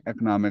African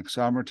economic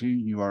sovereignty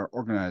you are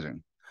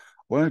organizing.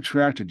 What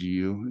attracted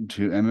you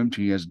to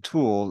MMT as a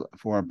tool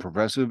for a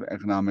progressive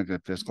economic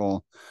and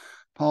fiscal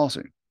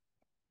policy?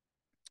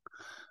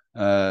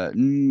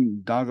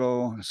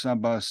 Ndago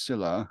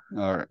Sambasila,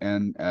 or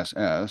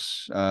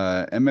NSS,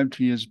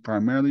 MMT is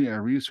primarily a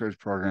research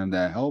program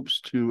that helps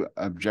to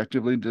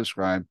objectively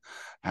describe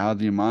how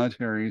the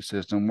monetary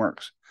system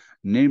works,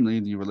 namely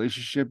the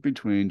relationship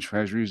between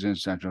treasuries and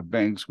central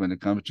banks when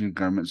it comes to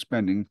government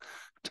spending,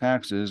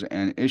 taxes,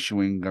 and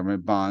issuing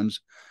government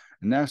bonds.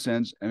 In that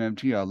sense,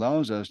 MMT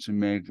allows us to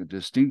make a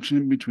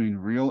distinction between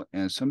real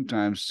and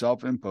sometimes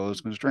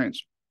self-imposed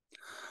constraints.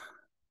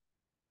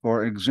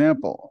 For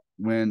example,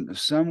 when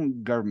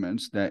some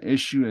governments that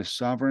issue a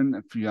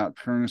sovereign fiat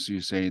currency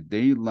say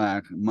they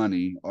lack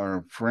money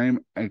or frame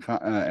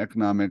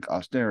economic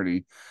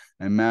austerity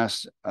and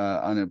mass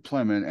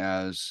unemployment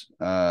as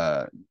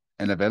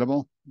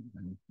inevitable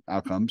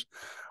outcomes,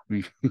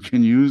 we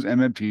can use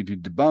MMT to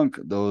debunk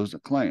those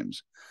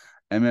claims.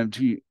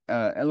 MMT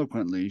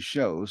eloquently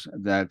shows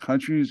that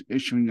countries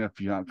issuing a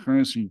fiat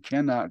currency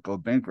cannot go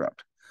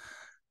bankrupt.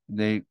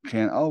 They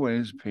can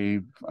always pay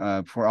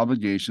for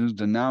obligations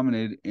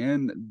denominated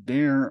in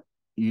their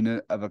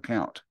unit of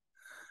account.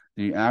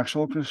 The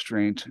actual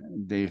constraint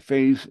they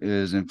face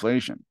is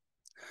inflation.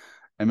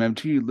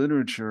 MMT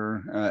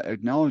literature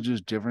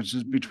acknowledges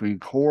differences between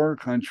core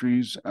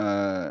countries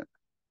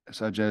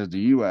such as the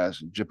US,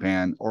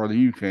 Japan, or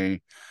the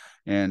UK,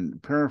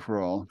 and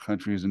peripheral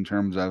countries in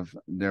terms of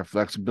their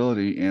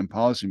flexibility in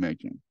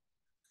policymaking.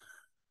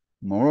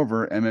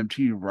 Moreover,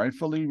 MMT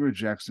rightfully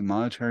rejects the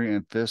monetary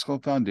and fiscal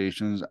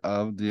foundations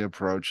of the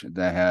approach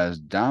that has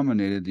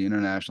dominated the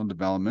international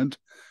development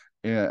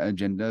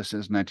agenda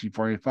since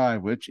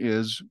 1945, which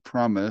is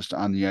premised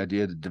on the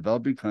idea that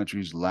developing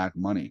countries lack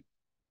money.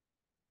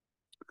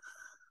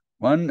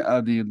 One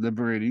of the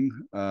liberating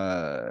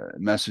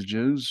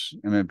messages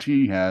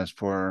MMT has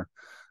for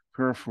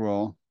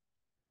peripheral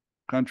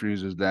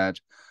countries is that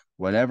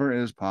whatever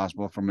is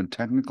possible from a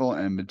technical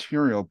and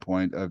material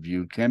point of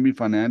view can be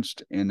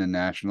financed in the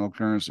national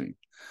currency.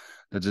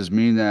 Does this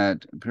mean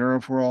that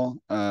peripheral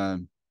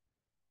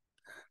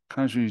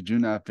countries do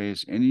not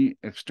face any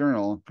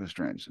external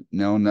constraints?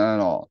 No, not at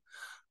all.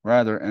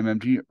 Rather,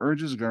 MMT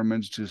urges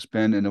governments to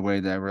spend in a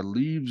way that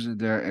relieves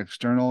their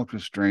external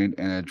constraint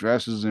and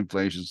addresses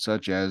inflation,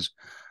 such as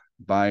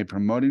by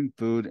promoting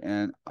food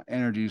and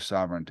energy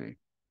sovereignty.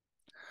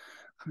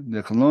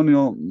 The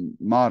colonial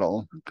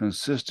model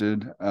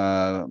consisted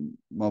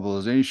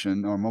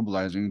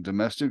mobilizing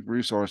domestic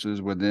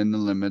resources within the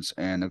limits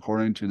and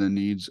according to the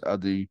needs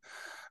of the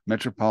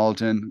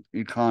metropolitan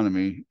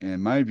economy.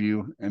 In my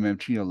view,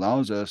 MMT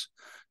allows us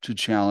to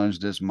challenge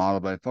this model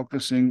by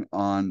focusing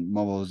on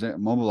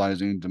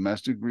mobilizing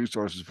domestic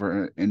resources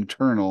for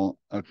internal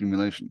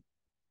accumulation.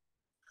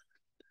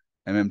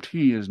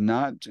 MMT is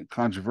not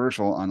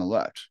controversial on the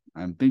left.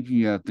 I'm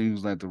thinking of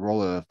things like the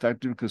role of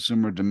effective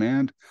consumer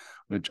demand,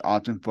 which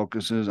often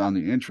focuses on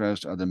the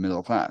interest of the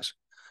middle class.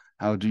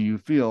 How do you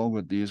feel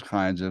with these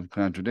kinds of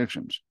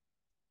contradictions?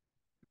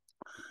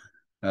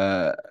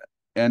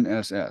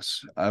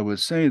 NSS. I would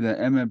say that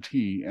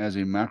MMT, as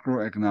a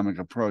macroeconomic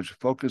approach,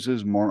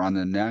 focuses more on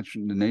the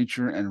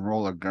nature and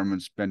role of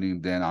government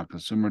spending than on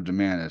consumer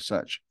demand as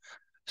such.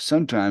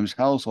 Sometimes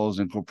households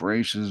and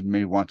corporations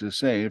may want to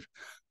save.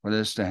 For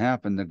this to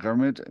happen, the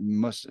government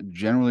must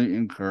generally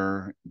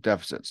incur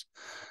deficits.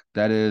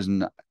 That is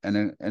an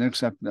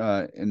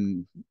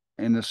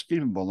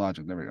inescapable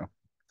logic. There we go.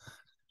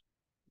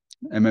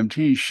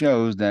 MMT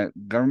shows that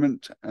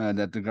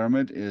the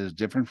government is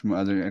different from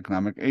other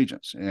economic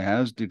agents. It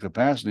has the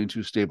capacity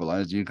to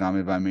stabilize the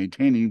economy by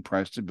maintaining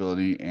price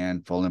stability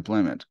and full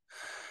employment.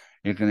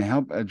 It can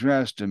help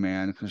address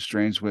demand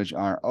constraints, which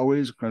are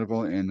always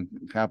critical in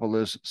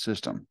capitalist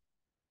system.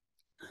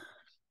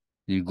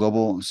 The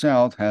global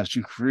South has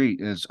to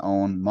create its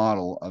own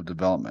model of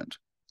development.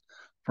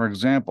 For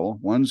example,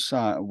 one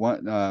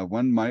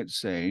might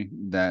say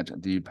that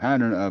the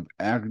pattern of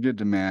aggregate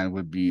demand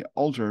would be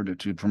altered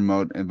to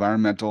promote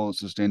environmental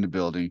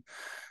sustainability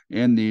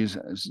in these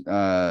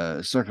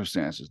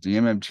circumstances. The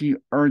MMT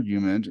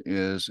argument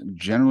is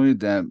generally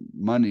that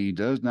money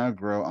does not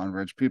grow on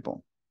rich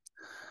people.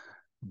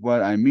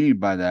 What I mean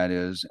by that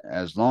is,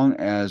 as long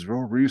as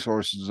real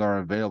resources are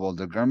available,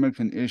 the government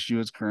can issue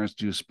its currency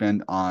to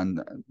spend on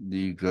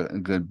the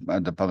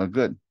the public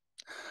good.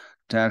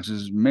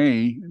 Taxes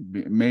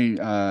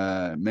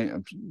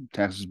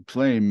taxes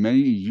play many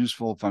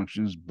useful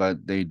functions,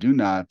 but they do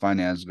not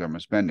finance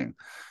government spending.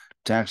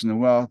 Taxing the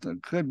wealth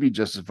could be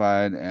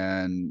justified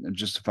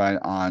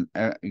on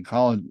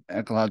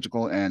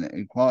ecological and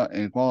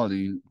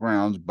equality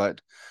grounds,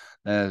 but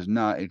that is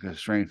not a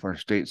constraint for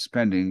state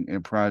spending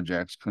in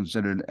projects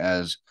considered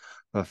as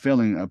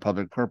fulfilling a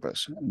public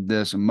purpose.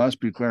 This must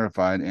be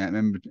clarified,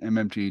 and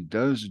MMT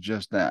does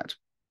just that.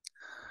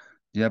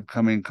 The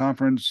upcoming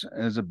conference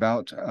is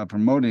about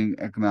promoting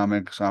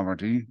economic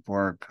sovereignty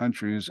for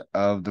countries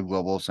of the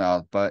global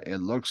South, but it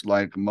looks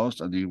like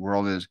most of the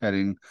world is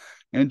heading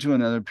into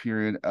another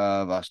period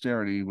of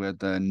austerity with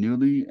the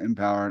newly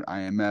empowered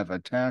IMF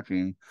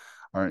attaching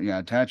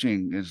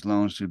its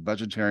loans to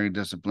budgetary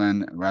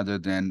discipline rather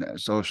than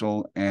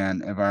social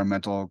and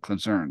environmental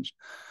concerns.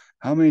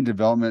 How many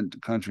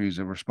development countries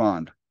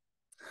respond?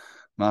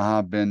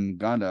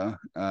 Mahabenganda,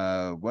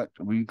 what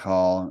we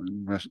call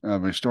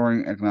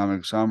restoring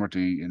economic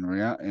sovereignty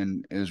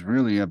is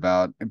really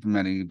about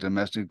implementing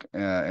domestic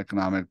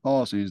economic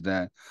policies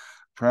that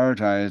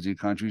prioritize the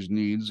country's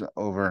needs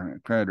over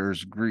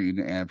creditors' greed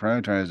and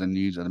prioritize the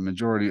needs of the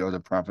majority of the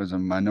profits of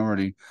a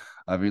minority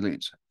of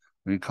elites.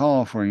 We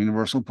call for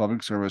universal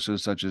public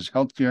services such as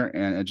healthcare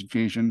and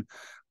education,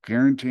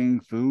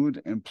 guaranteeing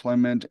food,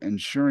 employment,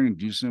 ensuring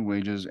decent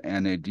wages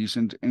and a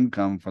decent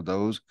income for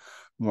those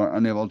who are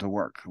unable to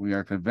work. We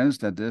are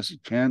convinced that this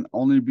can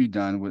only be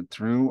done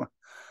through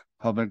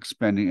public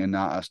spending and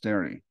not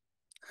austerity.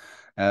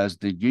 As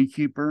the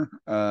gatekeeper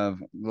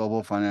of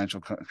global financial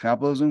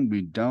capitalism,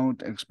 we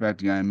don't expect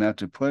the IMF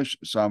to push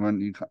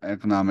sovereign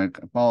economic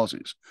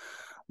policies.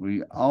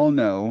 We all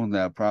know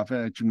that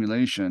profit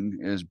accumulation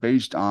is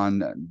based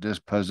on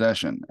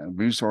dispossession,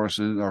 resource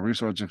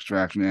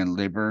extraction, and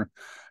labor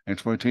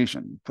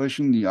exploitation.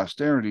 Pushing the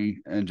austerity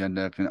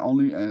agenda can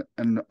only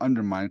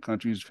undermine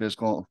countries'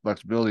 fiscal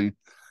flexibility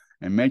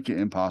and make it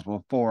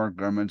impossible for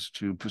governments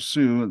to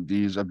pursue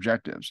these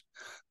objectives.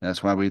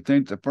 That's why we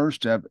think the first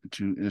step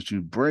is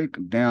to break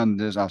down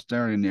this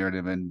austerity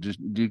narrative and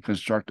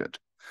deconstruct it.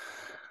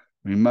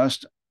 We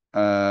must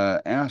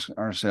ask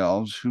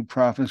ourselves who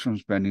profits from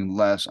spending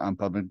less on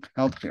public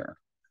health care,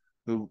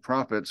 who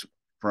profits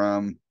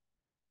from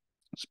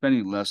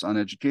spending less on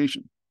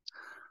education?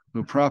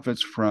 Who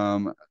profits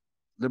from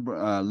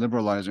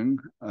liberalizing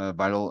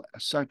vital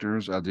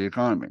sectors of the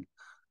economy?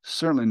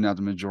 Certainly not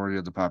the majority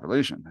of the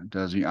population.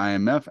 Does the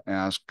IMF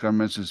ask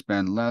governments to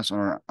spend less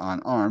on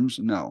arms?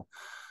 No.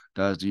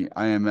 Does the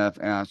IMF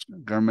ask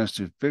governments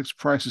to fix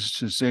prices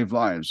to save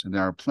lives? And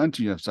there are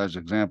plenty of such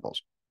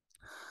examples.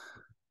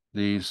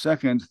 The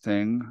second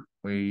thing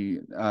we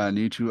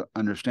need to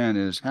understand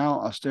is how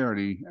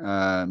austerity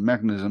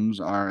mechanisms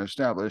are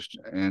established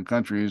in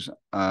countries.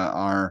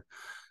 Are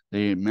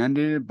they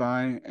mandated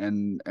by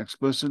an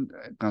explicit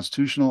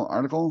constitutional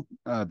article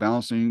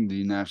balancing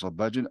the national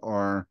budget,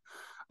 or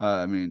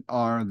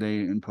are they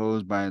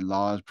imposed by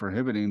laws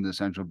prohibiting the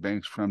central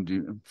banks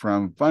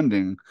from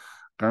funding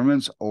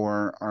governments,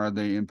 or are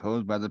they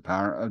imposed by the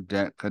power of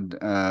debt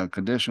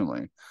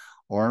conditionally,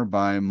 or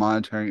by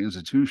monetary,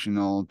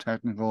 institutional,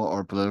 technical,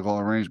 or political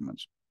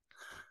arrangements?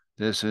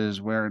 This is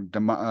where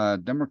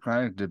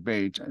democratic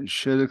debate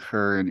should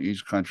occur in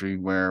each country,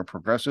 where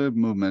progressive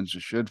movements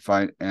should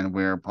fight, and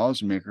where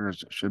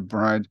policymakers should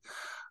provide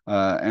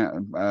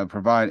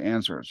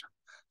answers.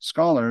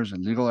 Scholars,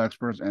 legal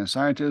experts, and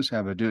scientists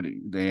have a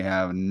duty. They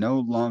can no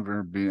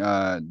longer be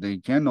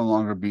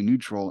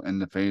neutral in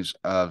the face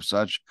of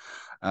such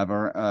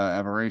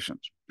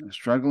aberrations.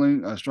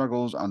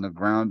 Struggles on the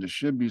ground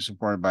should be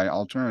supported by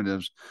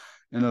alternatives,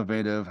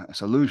 innovative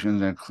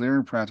solutions, and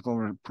clear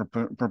practical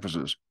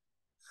purposes.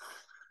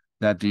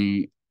 That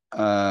the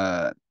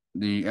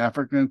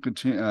African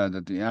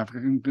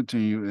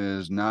continue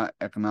is not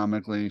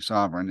economically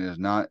sovereign is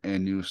not a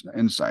new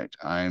insight.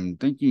 I'm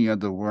thinking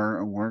of the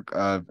work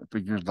of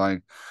figures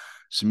like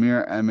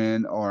Samir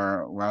Amin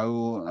or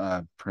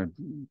Raoul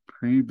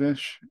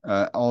Prebisch,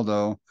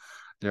 although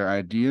their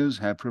ideas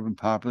have proven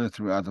popular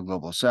throughout the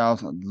global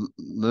South.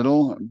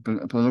 Little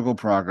political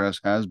progress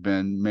has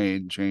been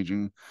made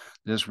changing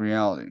this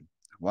reality.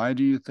 Why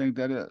do you think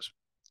that is?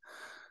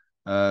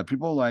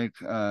 People like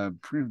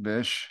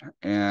Prebisch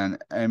and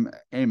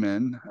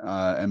Amen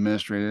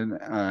administrated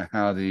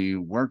how the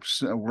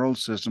world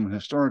system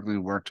historically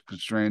worked to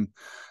constrain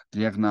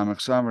the economic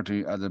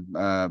sovereignty of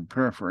the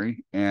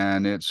periphery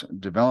and its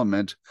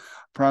development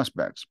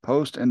prospects.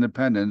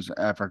 Post-independence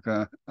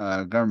Africa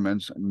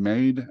governments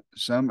made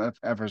some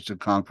efforts to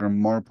conquer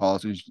more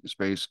policy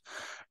space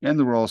in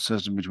the world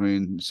system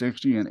between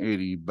 60 and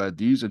 80, but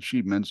these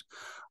achievements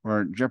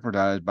were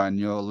jeopardized by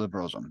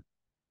neoliberalism.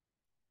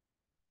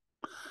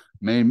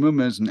 Many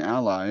movements and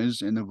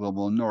allies in the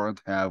global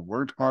north have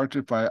worked hard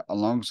to fight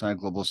alongside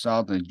global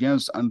south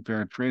against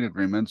unfair trade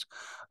agreements,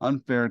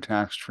 unfair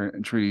tax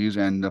treaties,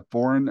 and the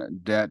foreign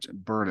debt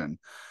burden.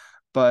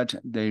 But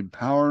their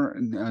power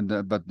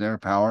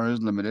is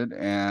limited,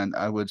 and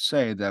I would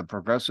say that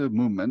progressive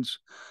movements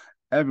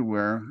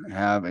everywhere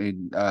have a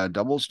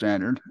double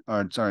challenge,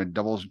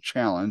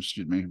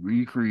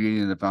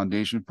 recreating the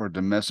foundation for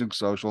domestic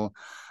social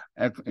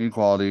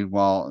equality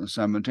while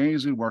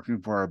simultaneously working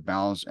for a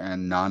balanced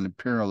and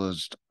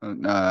non-imperialist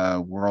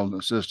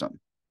world system.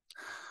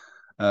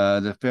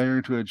 The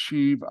failure to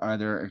achieve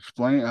either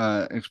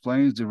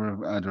explains the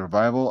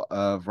revival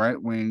of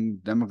right-wing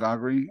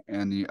demagoguery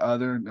and the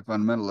other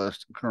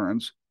fundamentalist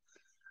currents.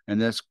 In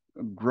this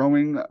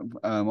growing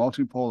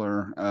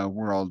multipolar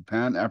world,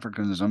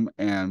 Pan-Africanism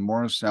and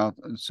more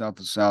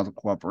South-to-South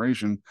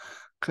cooperation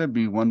could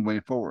be one way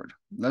forward.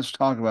 Let's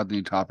talk about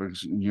the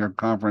topics your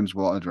conference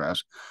will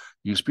address.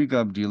 You speak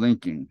of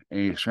delinking,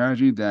 a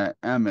strategy that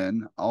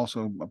Amin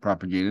also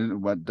propagated.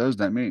 What does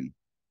that mean?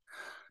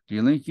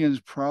 Delinking is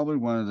probably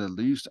one of the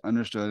least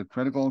understood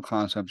critical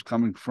concepts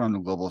coming from the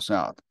global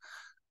South.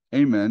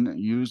 Amin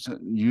used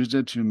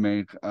it to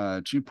make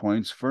 2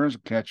 points.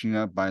 First, catching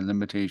up by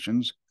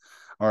imitations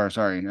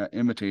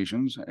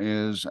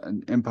is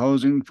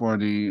imposing for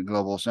the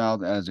global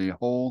South as a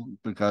whole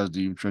because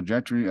the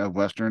trajectory of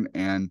Western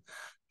and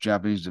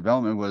Japanese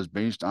development was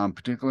based on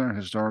particular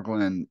historical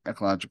and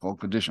ecological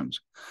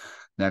conditions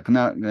that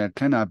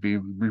cannot be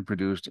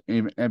reproduced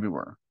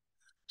everywhere,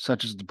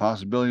 such as the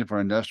possibility for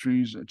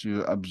industries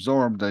to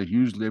absorb the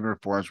huge labor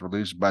force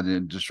released by the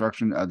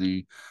destruction of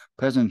the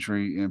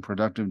peasantry in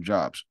productive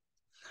jobs.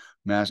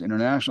 Mass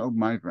international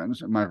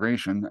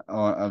migration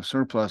of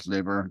surplus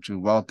labor to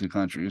wealthy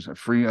countries,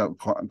 free of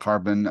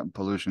carbon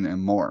pollution,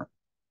 and more.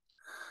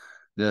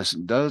 This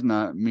does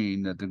not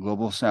mean that the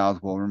global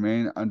South will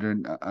remain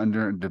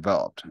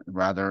underdeveloped.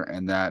 Rather,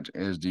 and that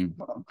is the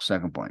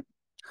second point.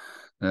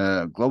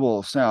 The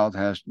global South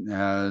has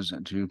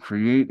to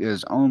create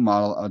its own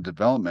model of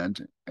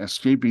development,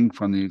 escaping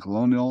from the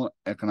colonial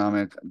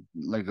economic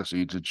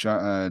legacy to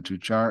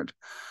chart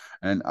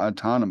an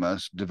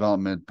autonomous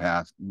development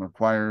path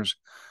requires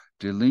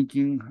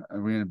delinking,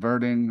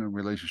 reinverting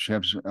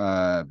relationships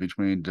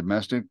between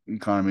domestic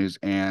economies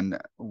and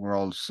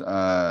world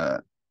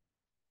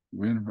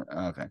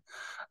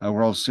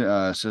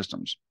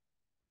systems.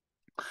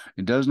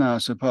 It does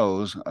not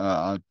suppose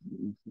authority.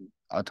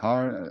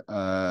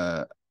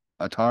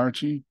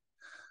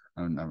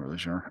 I'm not really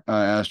sure.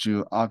 As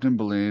to often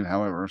believe,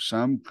 however,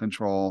 some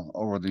control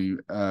over the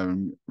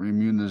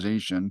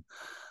remuneration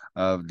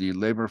of the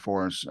labor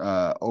force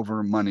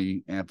over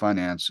money and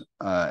finance,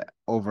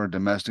 over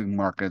domestic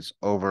markets,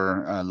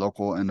 over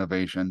local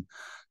innovation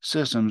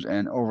systems,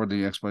 and over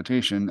the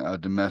exploitation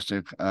of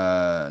domestic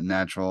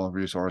natural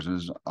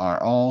resources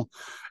are all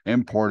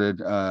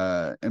important,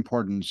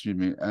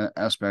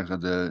 aspects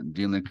of the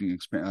delinking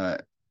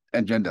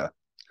agenda.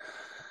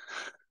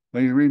 But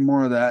you read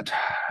more of that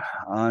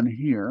on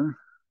here.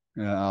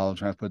 I'll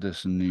try to put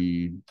this in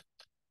the,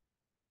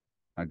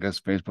 I guess,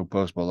 Facebook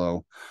post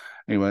below.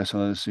 Anyway, so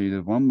let's see.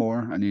 There's one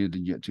more I needed to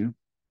get to.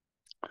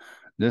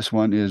 This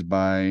one is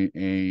by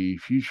a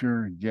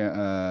future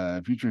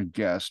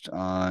guest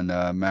on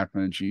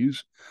Macron and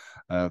Cheese,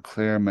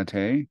 Claire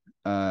Matte.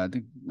 I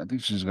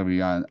think she's going to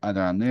be on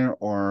either on there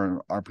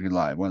or RP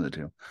Live, one of the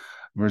two.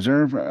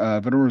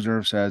 Federal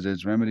Reserve says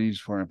its remedies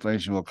for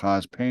inflation will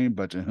cause pain,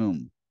 but to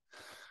whom?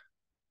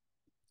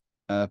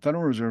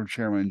 Federal Reserve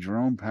Chairman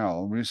Jerome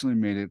Powell recently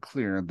made it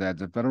clear that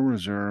the Federal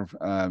Reserve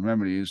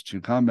remedies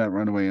to combat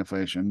runaway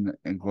inflation,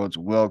 in quotes,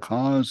 will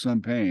cause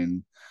some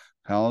pain.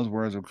 Powell's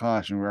words of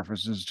caution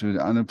references to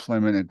the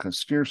unemployment and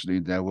scarcity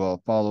that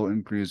will follow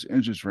increased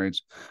interest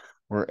rates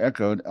were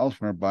echoed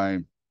elsewhere by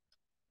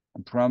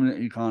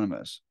prominent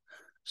economists.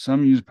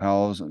 Some use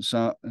Powell's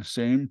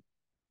same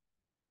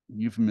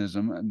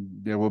euphemism,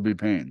 there will be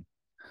pain.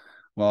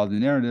 While the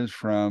narratives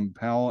from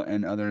Powell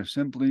and others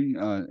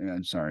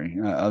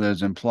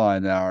others imply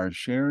that our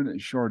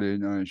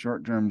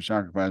short-term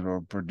sacrifice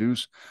will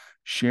produce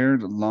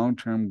shared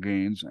long-term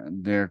gains,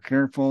 their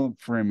careful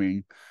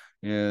framing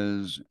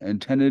is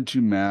intended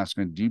to mask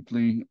a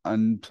deeply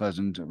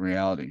unpleasant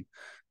reality.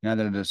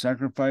 Neither the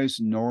sacrifice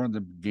nor the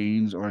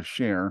gains or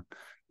share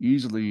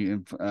easily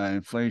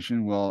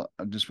inflation will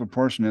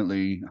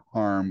disproportionately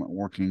harm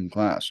working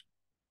class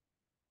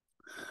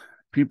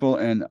people,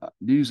 and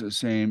these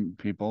same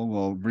people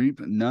will reap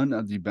none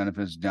of the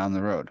benefits down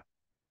the road.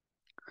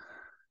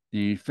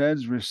 The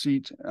Fed's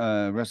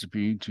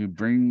recipe to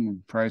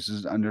bring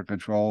prices under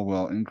control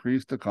will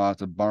increase the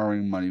cost of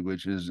borrowing money,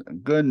 which is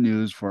good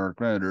news for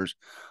creditors,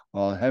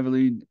 while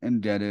heavily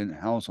indebted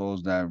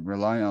households that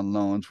rely on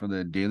loans for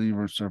their daily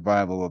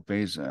survival will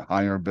face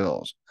higher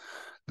bills.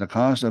 The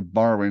cost of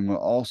borrowing will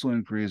also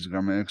increase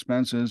government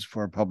expenses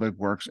for public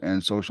works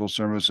and social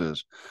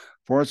services,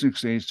 forcing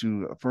states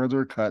to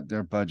further cut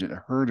their budget,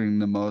 hurting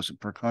the most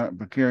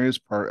precarious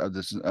part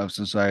of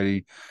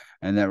society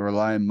and that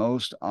rely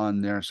most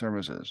on their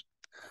services.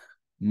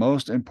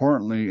 Most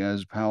importantly,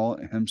 as Powell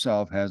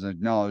himself has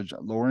acknowledged,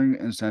 lowering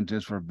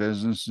incentives for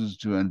businesses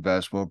to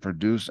invest will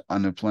produce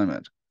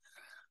unemployment.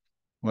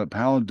 What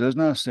Powell does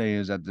not say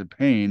is that the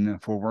pain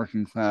for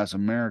working class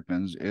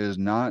Americans is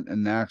not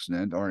an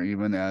accident or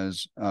even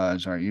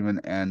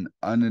an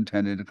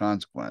unintended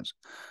consequence.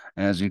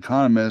 As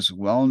economists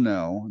well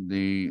know,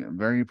 the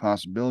very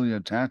possibility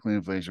of tackling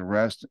inflation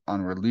rests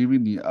on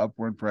relieving the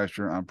upward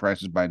pressure on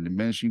prices by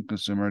diminishing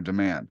consumer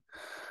demand.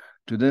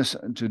 To do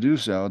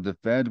so, the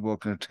Fed will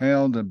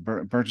curtail the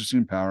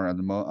purchasing power of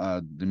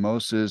the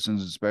most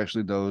citizens,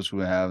 especially those who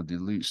have the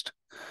least.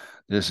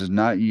 This is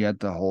not yet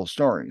the whole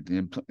story.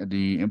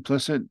 The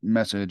implicit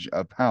message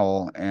of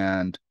Powell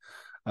and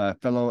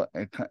fellow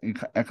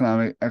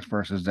economic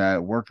experts is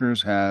that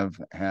workers have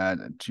had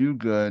too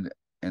good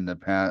in the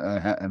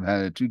past, have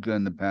had it too good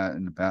in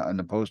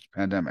the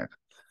post-pandemic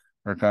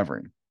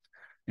recovery.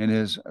 In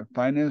his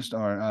finest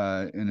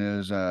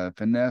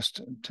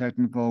finessed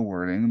technical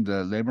wording,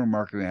 the labor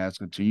market has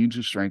continued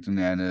to strengthen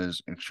and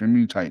is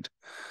extremely tight.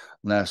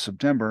 Last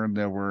September,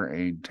 there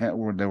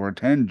were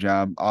 10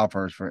 job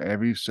offers for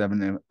every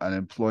 7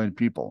 unemployed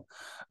people.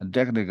 A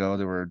decade ago,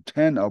 there were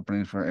 10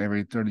 openings for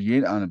every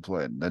 38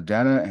 unemployed. The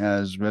data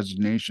has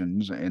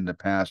resignations in the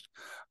past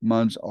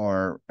months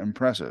are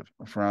impressive.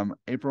 From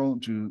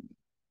April to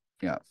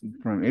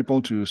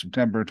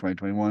September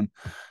 2021,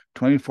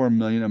 24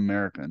 million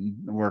American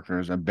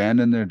workers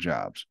abandoned their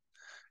jobs.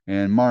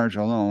 In March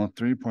alone,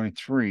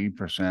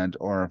 3.3%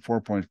 or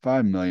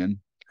 4.5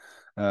 million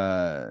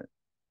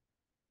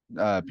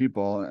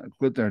people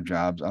quit their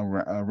jobs,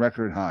 a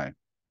record high.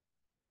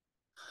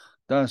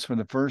 Thus, for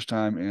the first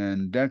time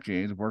in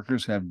decades,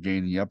 workers have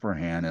gained the upper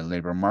hand in the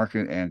labor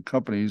market, and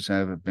companies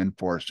have been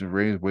forced to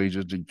raise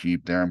wages to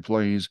keep their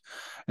employees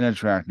and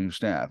attract new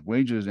staff.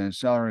 Wages and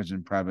salaries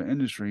in private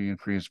industry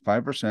increased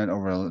 5%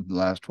 over the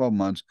last 12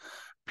 months,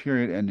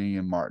 period ending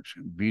in March,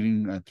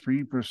 beating a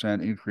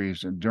 3%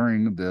 increase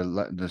during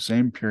the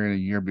same period a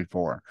year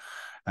before.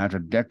 After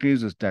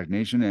decades of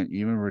stagnation and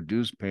even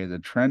reduced pay, the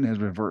trend has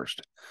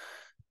reversed.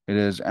 It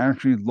is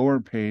actually lower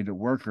paid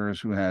workers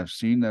who have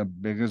seen the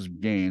biggest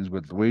gains,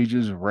 with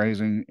wages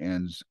rising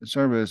in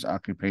service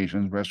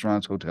occupations,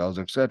 restaurants, hotels,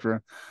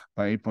 etc.,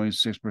 by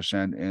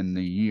 8.6% in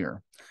the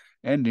year,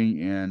 ending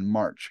in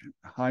March.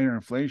 Higher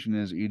inflation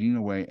is eating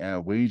away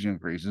at wage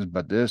increases,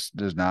 but this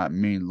does not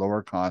mean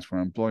lower costs for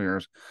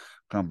employers.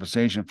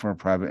 Compensation for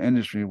private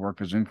industry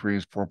workers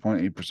increased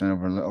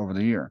 4.8% over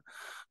the year.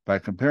 By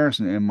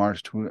comparison, in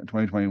March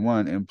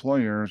 2021,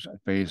 employers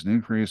faced an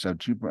increase of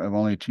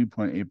only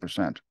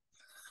 2.8%.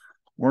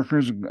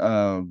 Workers'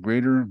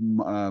 greater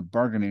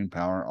bargaining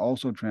power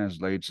also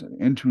translates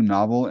into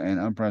novel and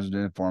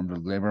unprecedented forms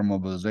of labor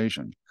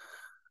mobilization.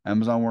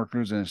 Amazon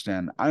workers in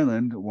Staten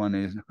Island won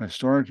a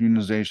historic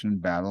unionization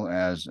battle,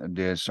 as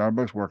did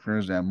Starbucks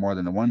workers at more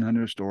than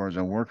 100 stores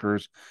and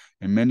workers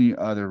in many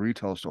other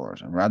retail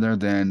stores. Rather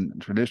than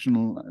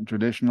traditional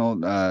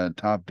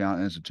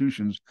top-down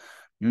institutions,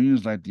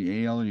 unions like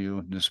the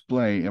ALU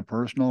display a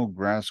personal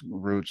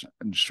grassroots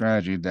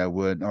strategy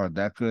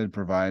that could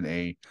provide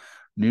a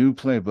new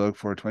playbook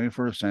for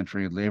 21st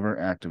century labor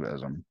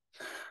activism.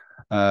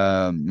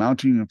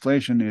 Mounting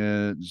inflation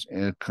is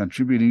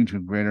contributing to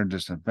greater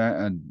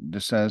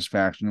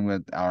dissatisfaction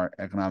with our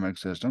economic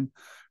system,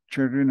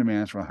 triggering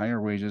demands for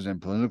higher wages and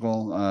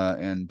political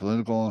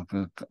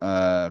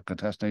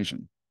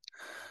contestation.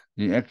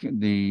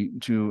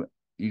 To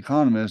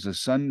economists, the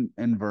sudden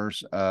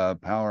inverse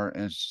power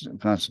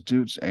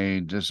constitutes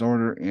a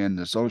disorder in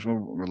the social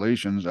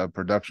relations of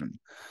production,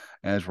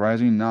 as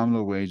rising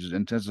nominal wages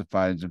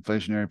intensify the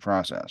inflationary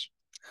process.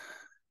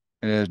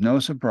 It is no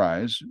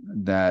surprise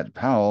that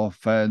Powell's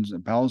Fed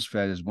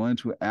is willing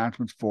to act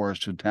with force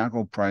to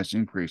tackle price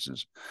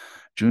increases.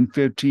 June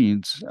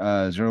 15th,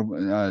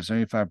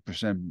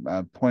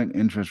 75% point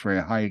interest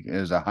rate hike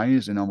is the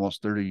highest in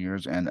almost 30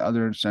 years, and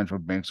other central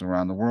banks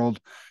around the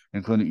world,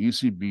 including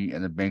ECB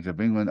and the Bank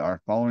of England,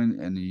 are following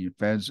in the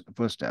Fed's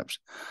footsteps.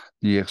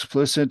 The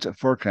explicit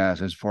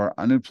forecast is for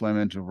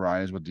unemployment to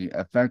rise, with the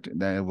effect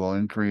that it will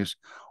increase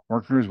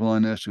workers'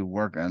 willingness to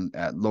work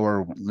at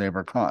lower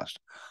labor cost,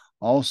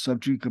 all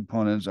subject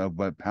components of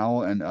what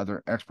Powell and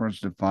other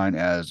experts define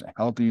as a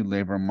healthy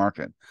labor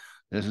market.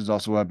 This is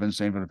also what I've been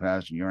saying for the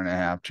past year and a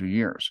half, 2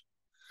 years,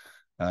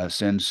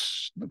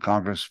 since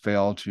Congress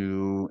failed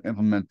to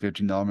implement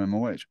 $15 minimum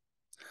wage.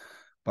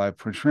 By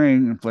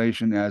portraying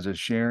inflation as a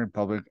shared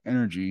public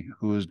energy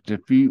whose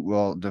defeat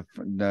will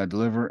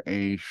deliver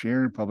a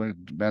shared public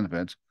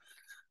benefits,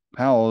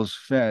 Powell's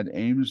Fed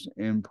aims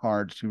in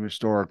part to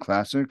restore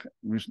classic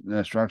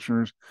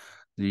structures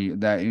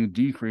that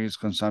decrease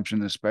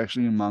consumption,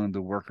 especially among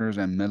the workers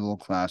and middle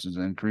classes,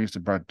 and increase the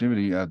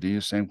productivity of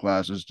these same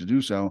classes. To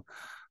do so,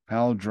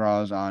 Powell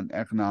draws on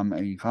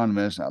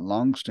economists'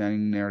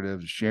 long-standing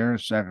narrative share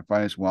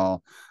sacrifice,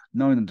 while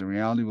knowing that the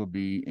reality will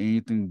be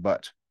anything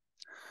but.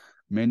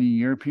 Many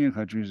European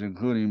countries,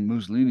 including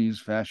Mussolini's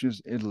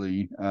fascist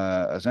Italy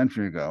a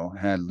century ago,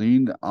 had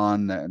leaned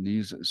on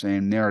these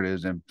same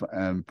narratives and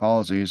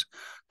policies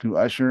to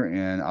usher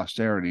in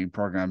austerity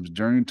programs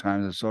during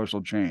times of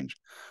social change.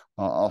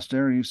 While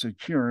austerity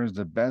secures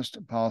the best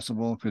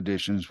possible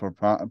conditions for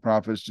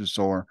profits to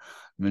soar,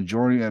 the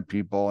majority of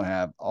people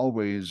have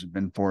always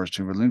been forced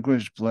to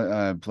relinquish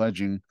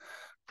pledging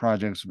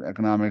projects of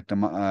economic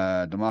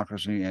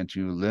democracy and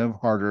to live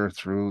harder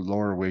through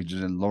lower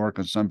wages and lower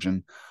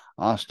consumption.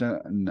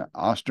 Auster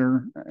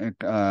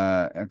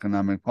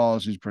economic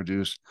policies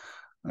produce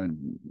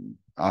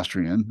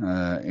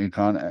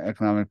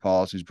economic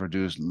policies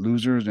produce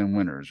losers and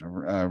winners.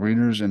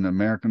 Readers in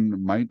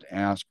American might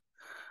ask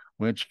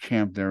which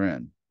camp they're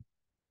in.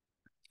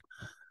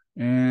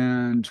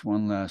 And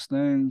one last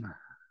thing.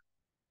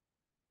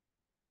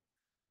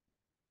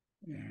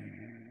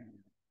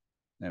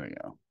 There we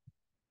go.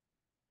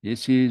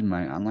 This is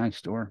my online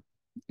store.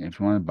 If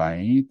you want to buy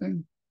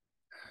anything,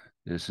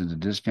 this is a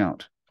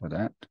discount for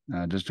that.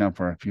 Discount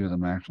for a few of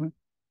them, actually.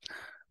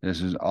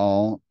 This is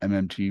all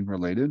MMT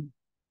related.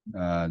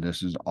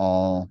 This is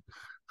all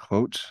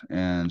quotes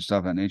and stuff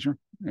of that nature.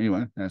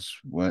 Anyway, that's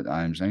what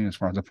I'm saying as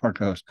far as the part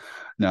goes.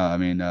 No, I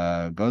mean,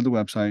 go to the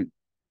website,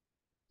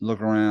 look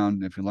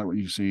around. If you like what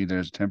you see,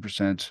 there's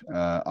 10%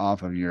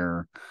 off of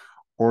your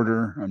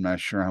order. I'm not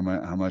sure how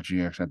much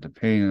you actually have to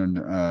pay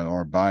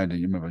or buy to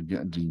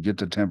get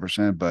the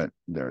 10%, but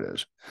there it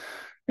is.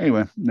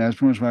 Anyway, that's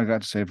pretty much what I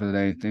got to say for the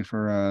day. Thanks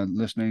for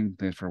listening.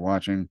 Thanks for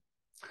watching.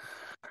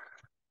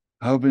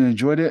 I hope you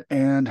enjoyed it,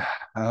 and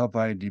I hope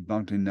I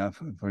debunked enough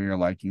for your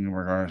liking in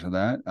regards to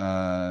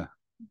that.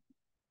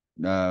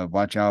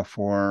 Watch out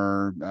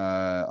for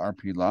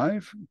RP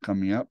Live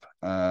coming up.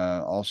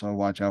 Also,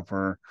 watch out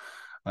for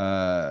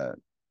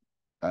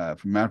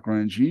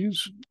Macaroni and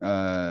Cheese.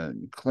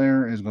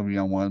 Claire is going to be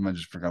on one. I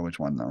just forgot which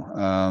one,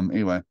 though.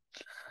 Anyway,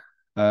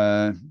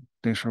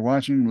 thanks for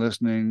watching,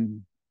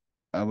 listening.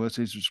 I would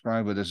say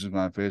subscribe, but this is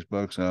on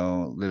Facebook,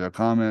 so leave a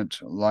comment,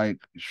 like,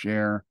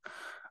 share.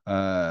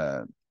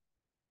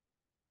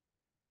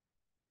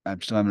 I'm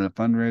still having a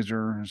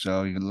fundraiser,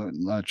 so you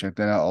can check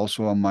that out.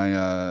 Also on my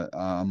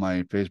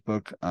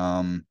Facebook,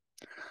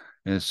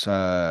 it's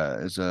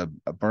a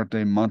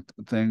birthday month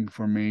thing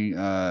for me.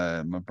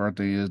 My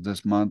birthday is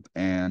this month,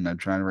 and I'm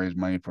trying to raise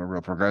money for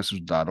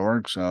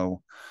realprogressives.org.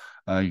 So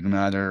you can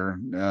either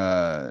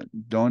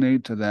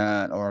donate to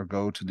that or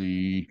go to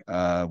the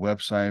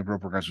website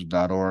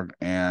realprogressives.org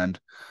and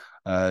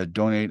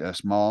donate a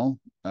small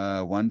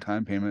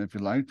one-time payment if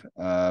you like,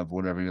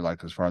 whatever you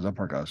like as far as that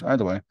part goes.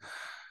 Either way,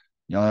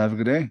 y'all have a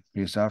good day.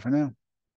 Peace out for now.